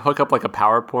to like hook up like a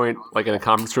PowerPoint like in a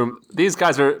conference room, these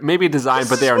guys are maybe designed,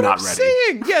 but they are not ready.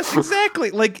 Saying. Yes,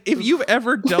 exactly. Like if you've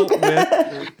ever dealt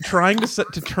with trying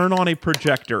to turn on a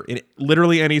projector in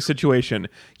literally any situation,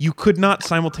 you could not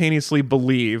simultaneously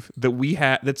believe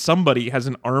that that somebody has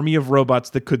an army of robots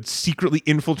that could secretly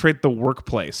infiltrate the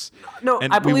workplace. No,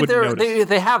 I believe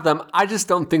they have them. I just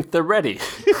don't think they're ready.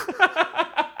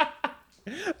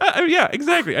 Yeah,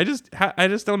 exactly. I just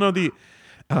don't know the.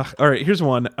 All right, here's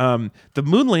one. The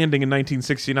moon landing in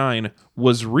 1969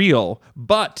 was real,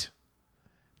 but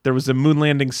there was a moon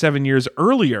landing 7 years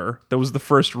earlier that was the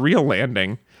first real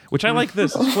landing, which I like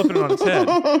this. It's flipping it on its head.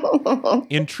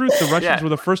 In truth, the Russians were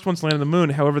the first ones to land on the moon.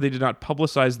 However, they did not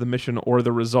publicize the mission or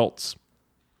the results.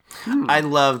 I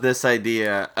love this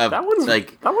idea of that one's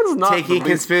not taking the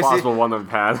least plausible one I've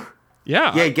had.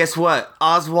 Yeah, guess what?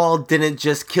 Oswald didn't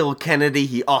just kill Kennedy,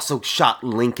 he also shot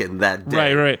Lincoln that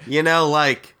day. Right. You know,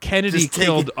 like... Kennedy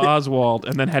killed Oswald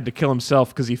and then had to kill himself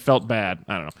because he felt bad.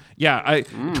 I don't know. Yeah,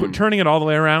 turning it all the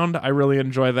way around, I really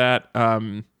enjoy that.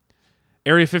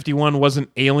 Area 51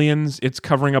 wasn't aliens, it's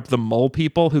covering up the mole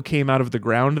people who came out of the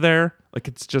ground there. Like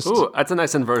it's just. Ooh, that's a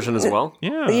nice inversion as well.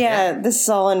 Yeah, this is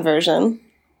all inversion.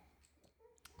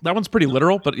 That one's pretty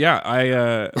literal, but yeah, I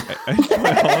enjoy all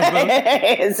of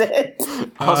those. Is it?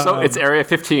 Also, it's Area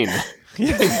 15.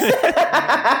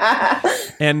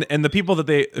 and the people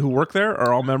who work there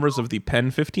are all members of the Pen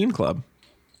 15 Club.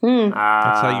 That's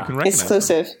how you can recognize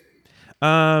exclusive.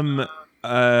 them.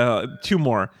 Two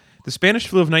more. The Spanish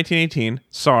flu of 1918,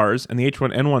 SARS, and the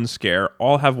H1N1 scare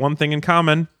all have one thing in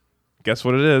common. Guess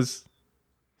what it is?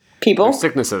 People? They're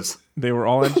sicknesses. They were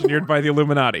all engineered by the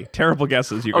Illuminati. Terrible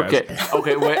guesses, you guys.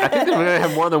 Okay, wait. I think they're going to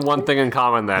have more than one thing in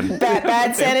common then.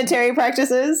 Bad sanitary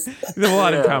practices? They have a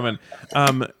lot in common.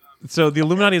 So the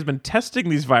Illuminati has been testing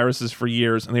these viruses for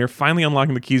years, and they are finally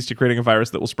unlocking the keys to creating a virus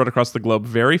that will spread across the globe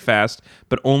very fast,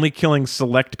 but only killing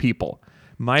select people.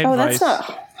 My advice, that's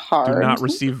not hard. do not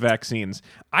receive vaccines.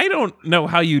 I don't know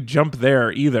how you jump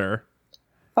there either.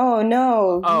 Oh,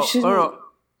 no.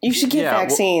 You should get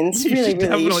vaccines. You really, should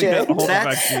get a hold of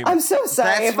vaccines. I'm so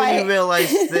sorry. That's when you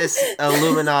realize this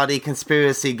Illuminati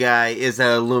conspiracy guy is an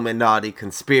Illuminati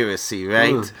conspiracy,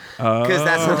 right? Because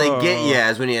that's what they get you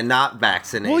as when you're not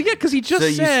vaccinated. Well, yeah, because he just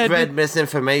said... So you spread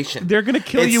misinformation. They're going to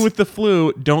kill you with the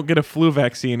flu. Don't get a flu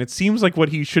vaccine. It seems like what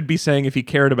he should be saying if he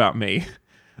cared about me.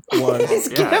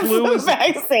 Get a flu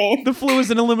vaccine. The flu is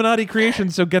an Illuminati creation,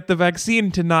 so get the vaccine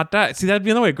to not die. See, that'd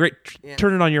be another way. Great.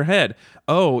 Turn it on your head.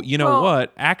 Oh, you know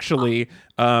what? Actually,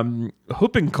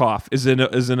 whooping cough is an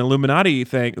Illuminati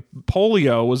thing.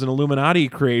 Polio was an Illuminati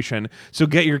creation, so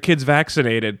get your kids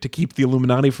vaccinated to keep the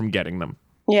Illuminati from getting them.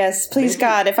 Yes, please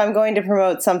God, if I'm going to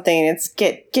promote something, it's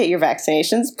get your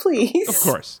vaccinations, please. Of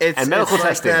course. It's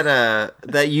like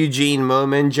that Eugene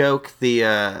Merman joke,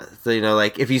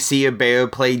 like if you see a bear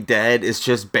play dead, it's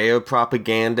just bear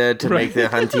propaganda to make their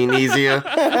hunting easier.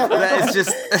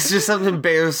 It's just something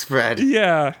bears spread.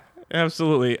 Yeah.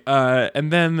 Absolutely.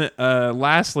 And then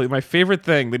lastly, my favorite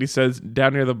thing that he says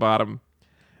down near the bottom,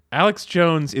 Alex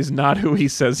Jones is not who he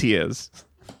says he is.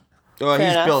 Well,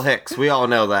 he's Bill Hicks. We all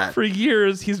know that. For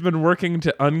years, he's been working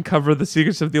to uncover the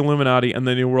secrets of the Illuminati and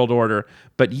the New World Order,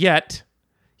 but yet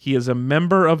he is a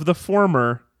member of the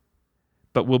former,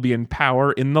 but will be in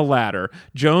power in the latter.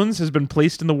 Jones has been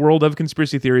placed in the world of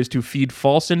conspiracy theories to feed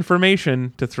false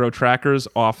information to throw trackers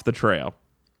off the trail.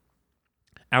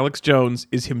 Alex Jones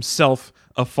is himself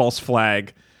a false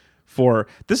flag for...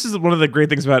 This is one of the great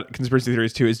things about conspiracy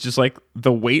theories, too, is just like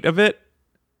the weight of it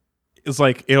is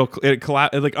like it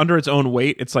collapse like under its own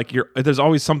weight. It's like there's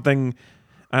always something.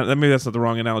 Maybe that's not the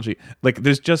wrong analogy. Like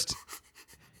there's just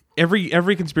every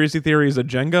conspiracy theory is a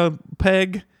Jenga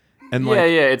peg, and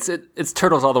it's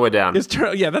turtles all the way down. That's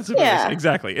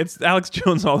exactly. It's Alex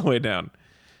Jones all the way down.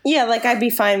 Yeah, like I'd be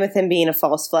fine with him being a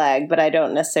false flag, but I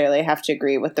don't necessarily have to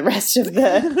agree with the rest of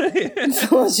the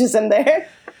syllogism there.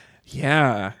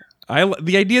 Yeah,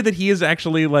 the idea that he is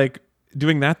actually like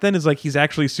doing that then is like he's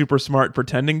actually super smart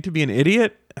pretending to be an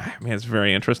idiot. Man, it's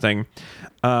very interesting.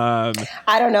 I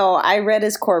don't know. I read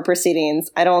his court proceedings.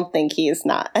 I don't think he's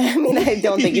not. I mean, I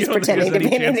don't think he's pretending to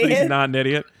be an idiot. He's not an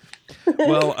idiot.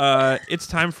 Well, it's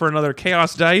time for another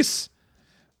Chaos Dice.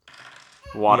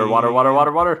 Water.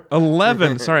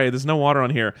 11. Sorry, there's no water on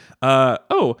here.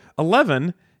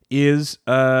 11 is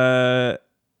a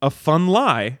fun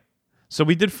lie. So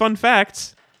we did fun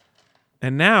facts,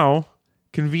 and now...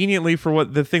 Conveniently for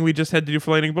what the thing we just had to do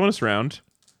for lightning bonus round,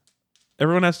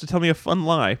 everyone has to tell me a fun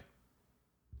lie.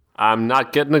 I'm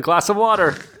not getting a glass of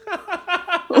water.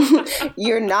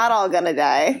 You're not all gonna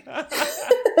die.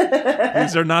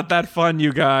 These are not that fun,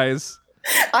 you guys.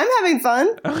 I'm having fun.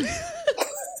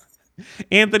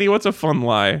 Anthony, what's a fun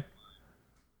lie?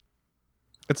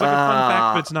 It's like a fun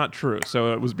fact, but it's not true.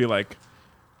 So it would be like,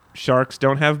 sharks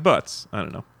don't have butts. I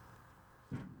don't know.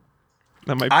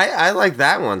 I like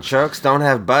that one. Sharks don't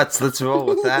have butts. Let's roll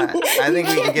with that. I think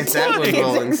we can get that one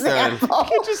rolling soon. You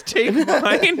can just take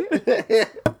mine.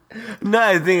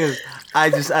 No, the thing is,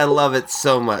 I love it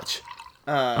so much.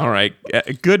 All right.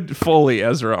 Good Foley,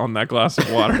 Ezra, on that glass of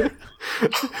water.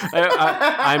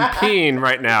 I'm peeing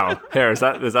right now. Here, is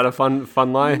that a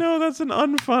fun lie? No, that's an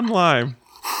unfun lie.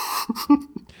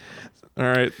 All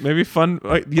right, maybe fun.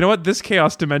 You know what? This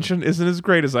chaos dimension isn't as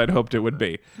great as I'd hoped it would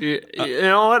be. You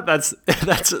know what?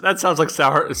 That sounds like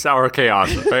sour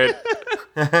chaos, right?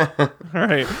 All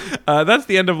right, that's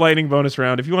the end of lightning bonus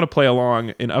round. If you want to play along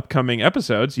in upcoming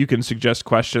episodes, you can suggest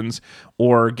questions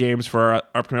or games for our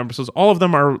upcoming episodes. All of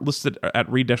them are listed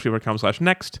at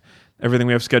read-weaver.com/next. Everything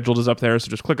we have scheduled is up there, so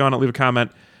just click on it, leave a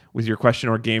comment with your question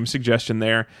or game suggestion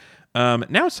there.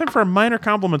 Now it's time for our minor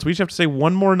compliments. We just have to say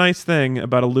one more nice thing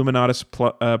about Illuminatus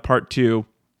Part 2.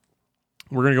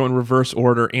 We're going to go in reverse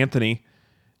order. Anthony,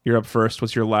 you're up first.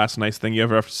 What's your last nice thing you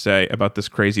ever have to say about this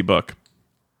crazy book?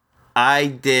 I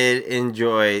did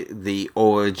enjoy the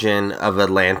origin of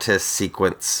Atlantis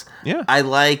sequence. Yeah. I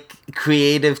like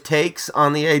creative takes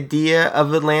on the idea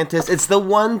of Atlantis. It's the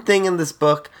one thing in this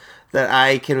book that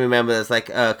I can remember that's like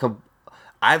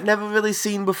I've never really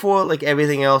seen before. Like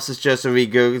everything else is just a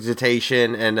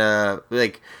regurgitation and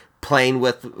like playing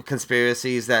with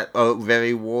conspiracies that are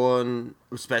very worn,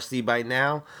 especially by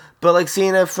now. But like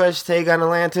seeing a fresh take on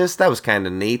Atlantis, that was kind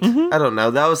of neat. I don't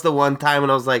know. That was the one time when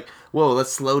I was like, whoa,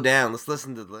 let's slow down. Let's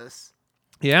listen to this.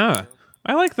 Yeah,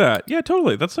 I like that. Yeah,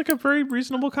 totally. That's like a very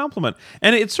reasonable compliment.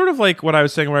 And it's sort of like what I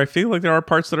was saying where I feel like there are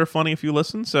parts that are funny if you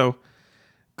listen, so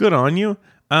good on you.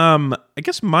 I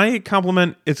guess my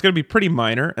compliment, it's going to be pretty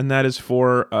minor, and that is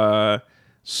for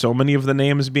so many of the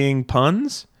names being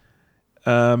puns.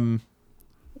 Like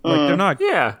they're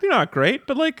not great,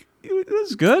 but like it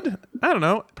was good. I don't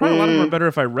know. Probably a lot of them are better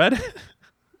if I read it.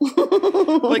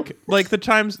 like the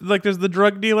times, like there's the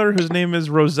drug dealer whose name is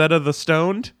Rosetta the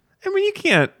Stoned. I mean, you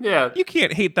can't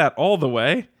hate that all the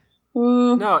way.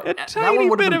 No, that one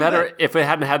would have been better if it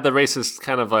hadn't had the racist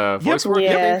kind of voice work.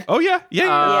 Yeah. Oh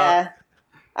yeah.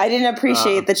 I didn't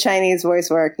appreciate the Chinese voice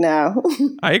work. No.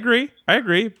 I agree.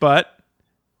 But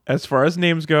as far as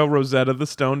names go, Rosetta the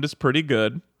Stoned is pretty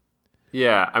good.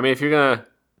 Yeah, I mean, if you're gonna,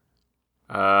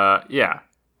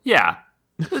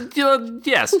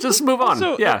 yes, just move on.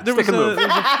 Also, yeah, there stick was a move.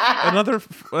 another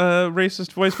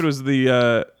racist voice, but it was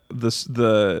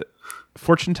the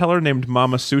fortune teller named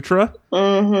Mama Sutra.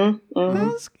 I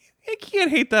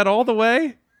can't hate that all the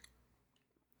way.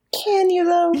 Can you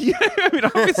though? Yeah, I mean,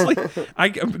 obviously,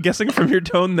 I'm guessing from your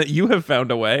tone that you have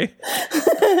found a way.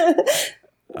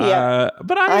 Yeah,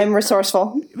 but I'm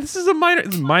resourceful. This is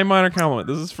my minor compliment.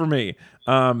 This is for me.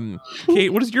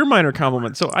 Kate, what is your minor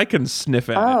compliment so I can sniff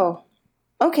at it? Oh,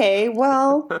 okay.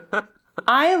 Well,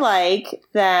 I like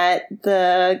that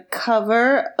the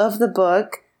cover of the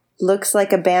book looks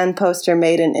like a band poster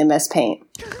made in MS Paint.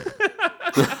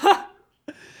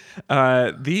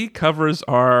 The covers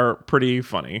are pretty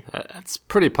funny. That's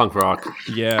pretty punk rock.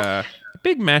 Yeah,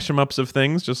 big mash-em-ups of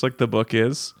things, just like the book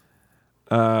is.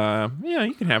 Yeah,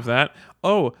 you can have that.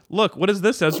 Oh, look, what is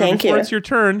this, Ezra? Thank Before you. it's your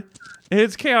turn,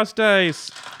 it's Chaos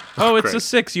Dice. Oh, it's great. a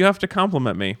 6. You have to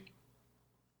compliment me.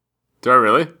 Do I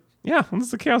really? Yeah,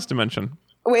 that's the Chaos Dimension.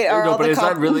 Wait, are No, all but the is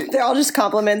that really- they're all just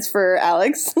compliments for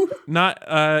Alex? Not,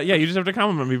 yeah, you just have to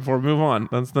compliment me before we move on.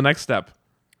 That's the next step.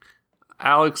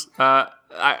 Alex,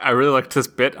 I really liked this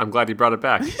bit. I'm glad you brought it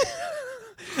back.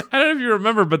 I don't know if you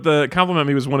remember, but the compliment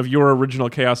me was one of your original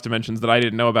Chaos Dimensions that I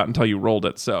didn't know about until you rolled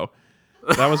it, so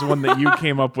that was one that you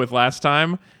came up with last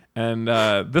time, and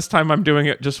this time I'm doing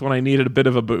it just when I needed a bit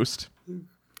of a boost.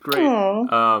 Great.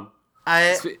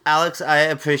 Alex, I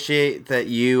appreciate that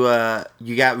you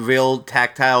got real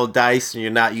tactile dice and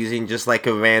you're not using just like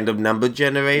a random number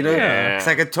generator. Yeah. 'Cause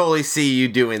I could totally see you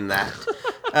doing that.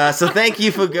 So thank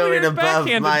you for going Weird above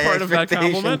backhanded my part of that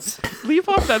expectations. compliment. Leave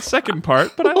off that second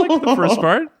part, but I like the first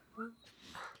part.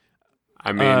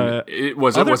 I mean,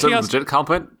 was it Chaos- a legit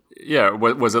compliment? Yeah,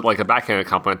 was it like a backhanded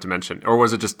compliment to mention, or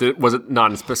was it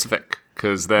non-specific?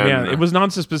 Because then, Yeah, it was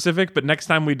non-specific, but next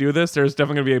time we do this, there's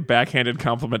definitely going to be a backhanded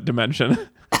compliment dimension.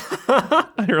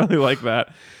 I really like that.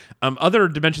 Other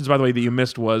dimensions, by the way, that you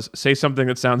missed was say something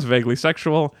that sounds vaguely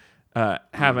sexual,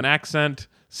 have an accent,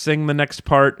 sing the next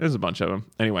part. There's a bunch of them.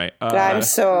 Anyway, I'm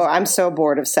so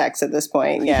bored of sex at this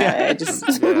point. Yeah, I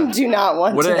just do not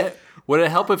want to. Would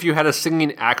it help if you had a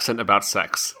singing accent about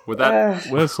sex? Would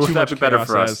that be better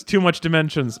for us? Too much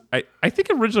dimensions. I think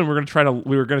originally we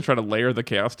were gonna try to layer the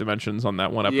chaos dimensions on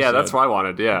that one episode. Yeah, that's what I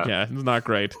wanted. Yeah, it's not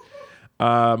great.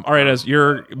 All right, as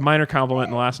your minor compliment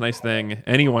and the last nice thing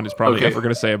anyone is probably ever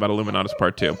going to say about Illuminatus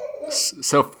Part 2.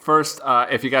 So first,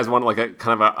 if you guys want like a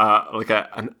kind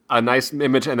of a nice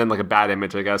image and then like a bad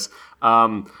image, I guess.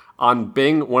 On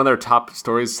Bing, one of their top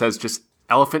stories says just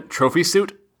elephant trophy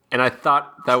suit. And I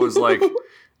thought that was like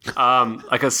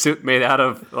a suit made out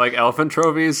of like elephant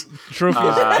trophies. Trophies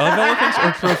of elephants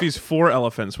or trophies for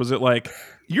elephants? Was it like,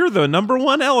 you're the number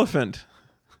one elephant?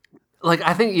 Like,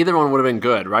 I think either one would have been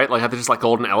good, right? Like, I think just like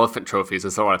golden elephant trophies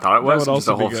is what I thought it was. That would also just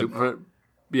a whole be good. suit for it.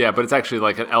 Yeah, but it's actually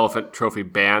like an elephant trophy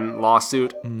ban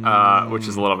lawsuit, which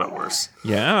is a little bit worse.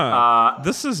 Yeah.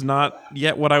 This is not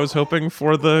yet what I was hoping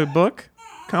for the book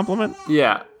compliment.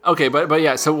 Yeah. Okay, but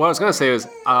yeah, so what I was going to say is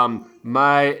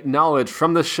my knowledge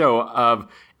from the show of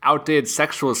outdated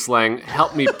sexual slang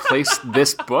helped me place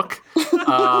this book in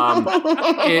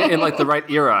like the right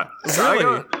era.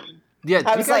 Really? Yeah,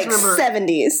 I was like remember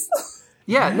 70s.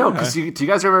 Yeah, no, because do you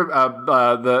guys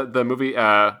remember the movie?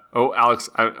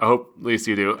 Alex, I hope at least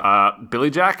you do.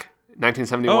 Billy Jack,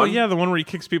 1971. Oh yeah, the one where he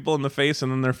kicks people in the face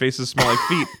and then their faces smell like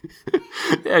feet.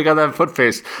 Yeah, I got that foot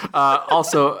face. But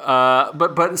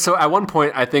so at one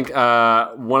point, I think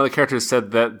one of the characters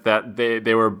said that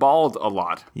they were bald a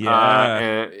lot.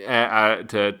 Yeah.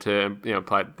 To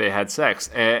imply they had sex,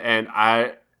 and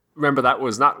I remember that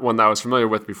was not one that I was familiar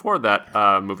with before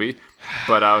that movie.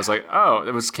 But I was like, oh,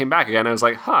 it came back again. I was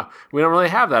like, we don't really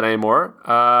have that anymore.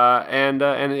 And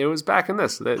it was back in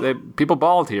this. People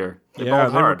balled here. They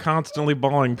were constantly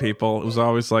balling people. It was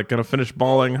always like, gonna finish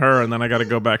balling her, and then I got to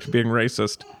go back to being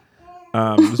racist.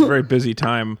 It was a very busy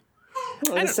time.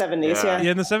 In the 70s, yeah.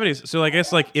 Yeah, in the 70s. So I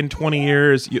guess like in 20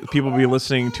 years, people will be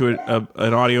listening to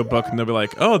an audiobook, and they'll be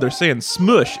like, oh, they're saying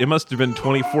smush. It must have been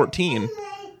 2014.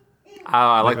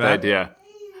 I like that idea.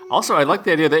 Also, I like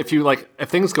the idea that if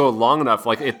things go long enough,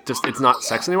 like it's not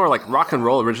sex anymore. Like rock and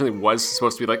roll originally was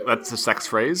supposed to be like, that's a sex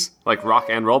phrase, like rock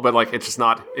and roll, but like it's just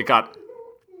not. It got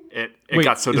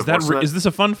so divorced. Is this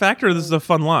a fun fact or this is a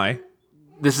fun lie?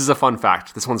 This is a fun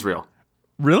fact. This one's real.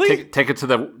 Really? Take it to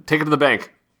the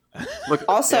bank. Look.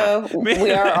 Also,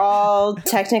 we are all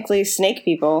technically snake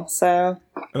people, so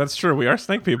that's true. We are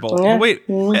snake people. Yeah. Wait.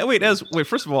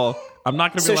 First of all, I'm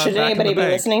not going to be allowed should back anybody in the be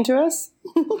bank. listening to us?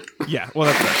 Yeah,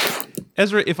 well, that's right.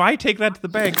 Ezra, if I take that to the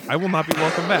bank, I will not be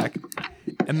welcome back.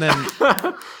 And then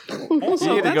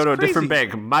also, you need to go to a crazy. different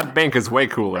bank. My bank is way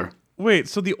cooler. Wait,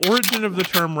 so the origin of the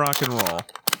term rock and roll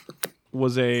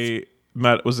was a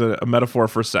metaphor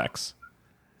for sex.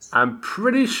 I'm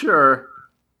pretty sure.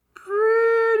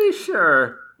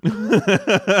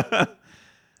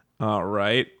 All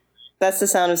right. That's the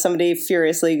sound of somebody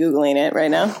furiously Googling it right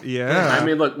now. Yeah. I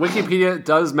mean, look, Wikipedia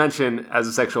does mention as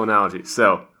a sexual analogy,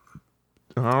 so.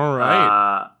 All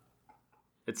right.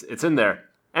 It's in there.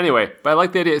 Anyway, but I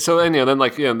like the idea. So then,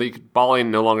 the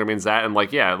balling no longer means that, and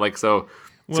so.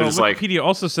 Well, so just Wikipedia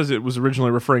also says it was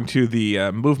originally referring to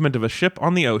the movement of a ship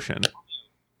on the ocean.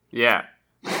 Yeah.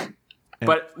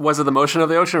 But was it the motion of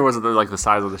the ocean, or was it the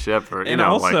size of the ship? Or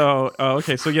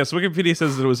okay. So yes, Wikipedia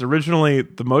says that it was originally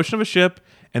the motion of a ship,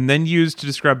 and then used to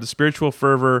describe the spiritual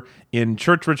fervor in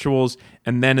church rituals,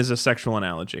 and then as a sexual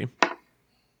analogy.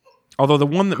 Although the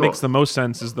one that makes the most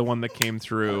sense is the one that came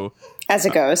through as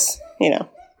it goes,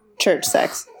 church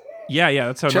sex. Yeah,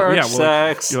 that's how. Church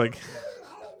sex. You're like.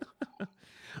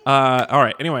 All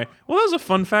right. Anyway, well, that was a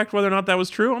fun fact. Whether or not that was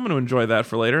true, I'm going to enjoy that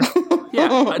for later.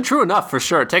 Yeah, true enough for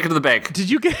sure. Take it to the bank. Did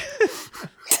you get?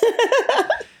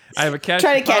 I have a cash.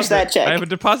 Try to cash that check. I have a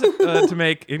deposit to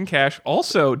make in cash.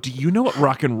 Also, do you know what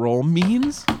rock and roll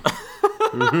means?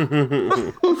 They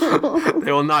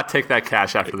will not take that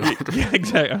cash after that. Yeah,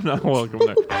 exactly. I'm not welcome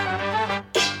there.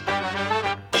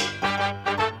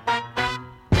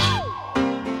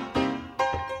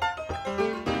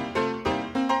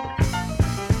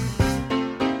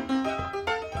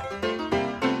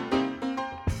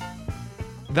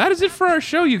 That is it for our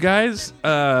show, you guys.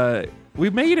 We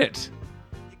made it.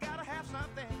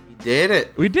 Did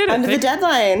it. We did it. Under the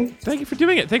deadline. Thank you for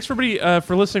doing it. Thanks, everybody,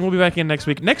 for listening. We'll be back in next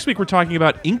week. Next week, we're talking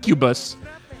about Incubus,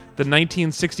 the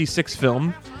 1966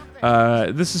 film.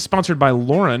 This is sponsored by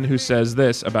Lauren, who says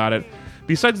this about it.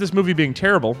 Besides this movie being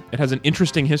terrible, it has an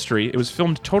interesting history. It was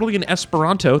filmed totally in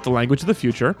Esperanto, the language of the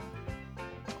future.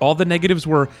 All the negatives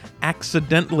were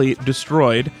accidentally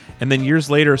destroyed, and then years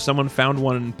later, someone found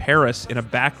one in Paris in a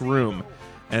back room,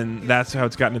 and that's how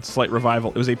it's gotten its slight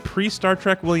revival. It was a pre-Star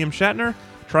Trek William Shatner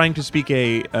trying to speak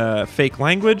a fake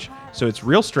language, so it's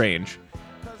real strange.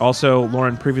 Also,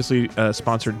 Lauren previously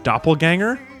sponsored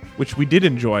Doppelganger, which we did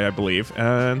enjoy, I believe,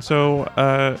 and so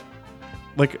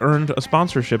earned a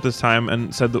sponsorship this time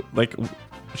and said that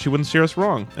she wouldn't steer us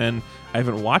wrong. And I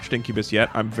haven't watched Incubus yet.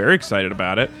 I'm very excited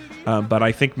about it. But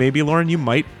I think maybe, Lauren, you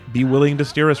might be willing to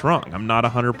steer us wrong. I'm not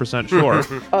 100% sure.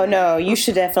 Oh, no. You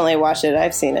should definitely watch it.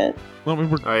 I've seen it. Well,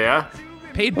 we're oh, yeah?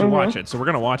 paid to watch it, so we're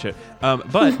going to watch it.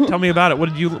 But tell me about it. What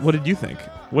did you think?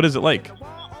 What is it like?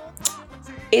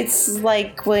 It's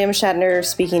like William Shatner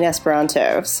speaking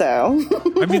Esperanto, so...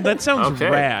 I mean, that sounds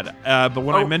rad. But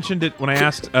when I mentioned it, when I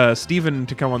asked Steven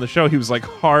to come on the show, he was like,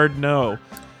 hard no.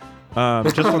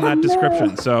 Just on that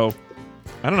description. So,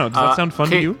 I don't know. Does that sound fun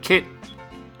to you? Kate,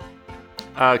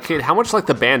 how much like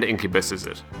the band Incubus is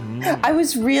it? I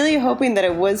was really hoping that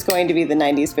it was going to be the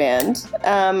 90s band.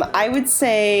 I would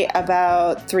say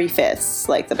about 3/5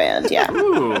 like the band, yeah.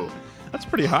 Ooh. That's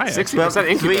pretty high. 60%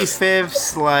 Incubus.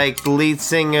 3/5 like lead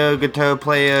singer, guitar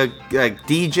player, like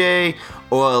DJ,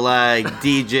 or like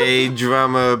DJ,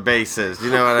 drummer, bassist.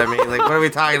 You know what I mean? Like, what are we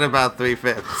talking about?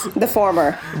 3/5. The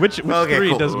former. Which Okay, three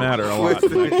cool. does matter a lot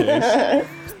in that case.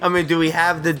 I mean, do we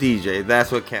have the DJ?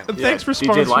 That's what counts. Thanks for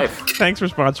DJ Life. Thanks for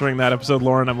sponsoring that episode,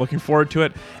 Lauren. I'm looking forward to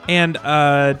it. And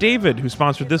David, who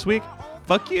sponsored this week,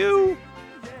 fuck you.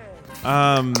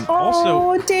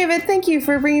 Also, David, thank you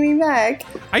for bringing me back.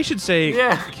 I should say,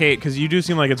 Kate, because you do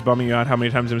seem like it's bumming you out how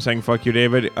many times I'm saying fuck you,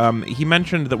 David. He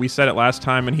mentioned that we said it last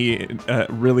time, and he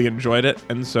really enjoyed it,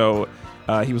 and so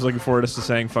he was looking forward to us to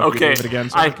saying fuck you, David,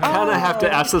 again. So I kind of have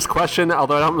to ask this question,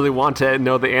 although I don't really want to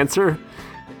know the answer.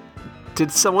 Did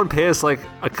someone pay us like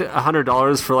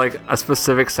 $100 for like a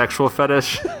specific sexual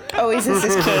fetish? Oh, is this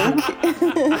his kink?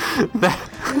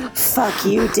 Fuck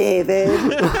you, David.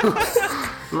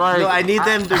 No, I need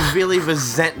them to really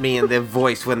resent me in their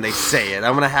voice when they say it.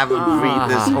 I'm gonna have them read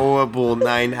this horrible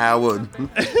 9-hour.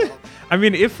 I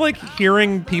mean, if like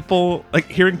hearing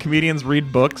comedians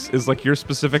read books is like your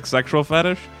specific sexual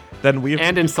fetish, then we have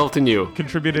and insulting you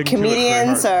contributing.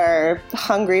 Comedians are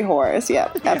hungry whores.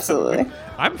 Yep, absolutely.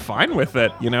 I'm fine with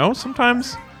it.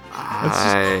 Sometimes.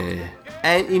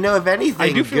 And, if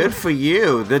anything, good for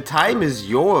you. The time is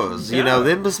yours. Yeah.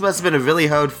 This must have been a really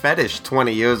hard fetish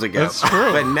 20 years ago. That's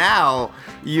true. But now,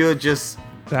 you're just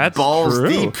balls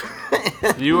deep.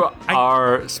 You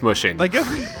are smushing. Like,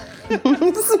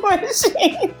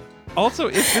 Smushing. also,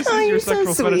 if this is your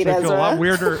sexual fetish, I feel a lot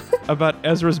weirder about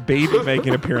Ezra's baby making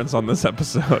an appearance on this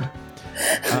episode.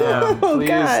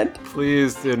 God.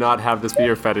 Please do not have this be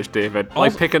your fetish, David.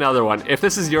 Like, pick another one. If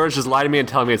this is yours, just lie to me and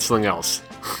tell me it's something else.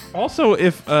 Also,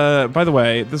 if by the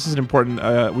way, this is an important.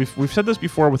 We've said this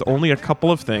before with only a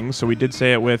couple of things. So we did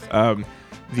say it with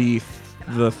the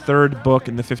third book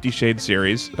in the 50 Shades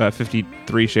series,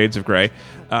 53 Shades of Grey.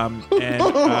 And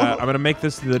I'm going to make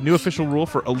this the new official rule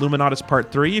for Illuminatus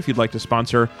Part 3. If you'd like to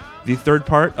sponsor the third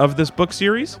part of this book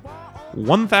series,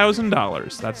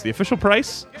 $1,000. That's the official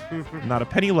price, not a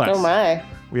penny less. Oh my!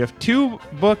 We have 2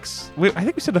 books. I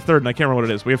think we said a third, and I can't remember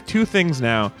what it is. We have 2 things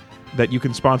now that you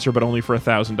can sponsor, but only for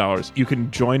 $1,000. You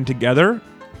can join together,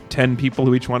 10 people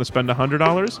who each want to spend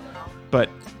 $100, but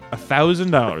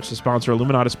 $1,000 to sponsor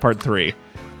Illuminatus Part 3.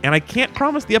 And I can't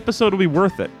promise the episode will be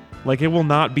worth it. Like, it will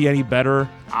not be any better.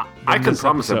 I can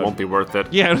promise it won't be worth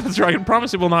it. Yeah, that's right. I can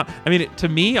promise it will not. I mean, to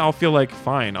me, I'll feel like,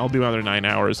 fine, I'll do another 9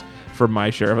 hours for my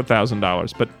share of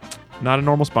 $1,000, but not a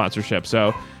normal sponsorship.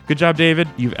 So, good job, David.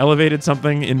 You've elevated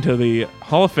something into the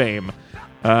Hall of Fame.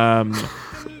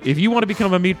 If you want to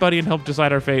become a meat buddy and help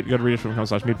decide our fate, go to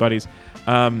readers.com/meatbuddies.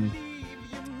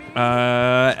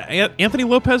 Anthony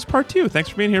Lopez, Part 2. Thanks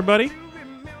for being here, buddy.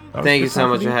 Thank you so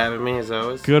much for having me, as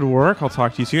always. Good work. I'll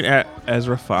talk to you soon.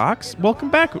 Ezra Fox, welcome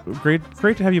back. Great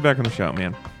to have you back on the show,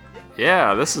 man.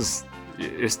 Yeah,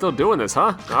 you're still doing this,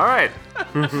 huh? All right.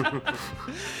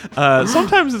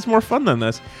 Sometimes it's more fun than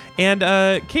this. And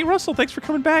Kate Russell, thanks for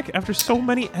coming back after so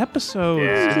many episodes.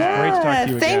 Yeah. It's great to talk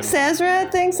to you Thanks, again. Ezra.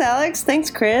 Thanks, Alex. Thanks,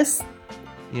 Chris.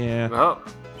 Yeah. Well,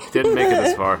 didn't make it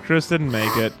this far. Chris didn't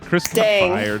make it. Chris got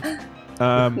Dang. fired.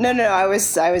 No, I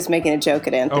was making a joke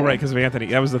at Anthony. Oh, right, because of Anthony.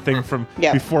 That was the thing from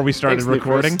Yeah. before we started Thanks,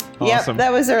 recording. Chris. Awesome. Yep,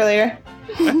 that was earlier.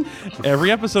 Every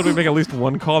episode we make at least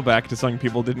one callback to something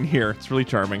people didn't hear. It's really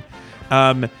charming.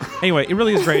 Anyway, it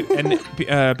really is great, and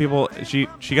people, she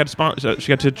got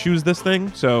to choose this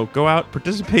thing. So go out,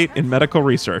 participate in medical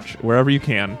research wherever you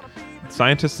can.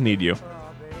 Scientists need you.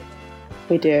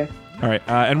 We do. All right,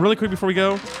 and really quick before we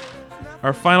go,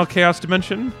 our final chaos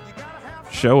dimension,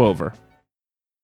 show over.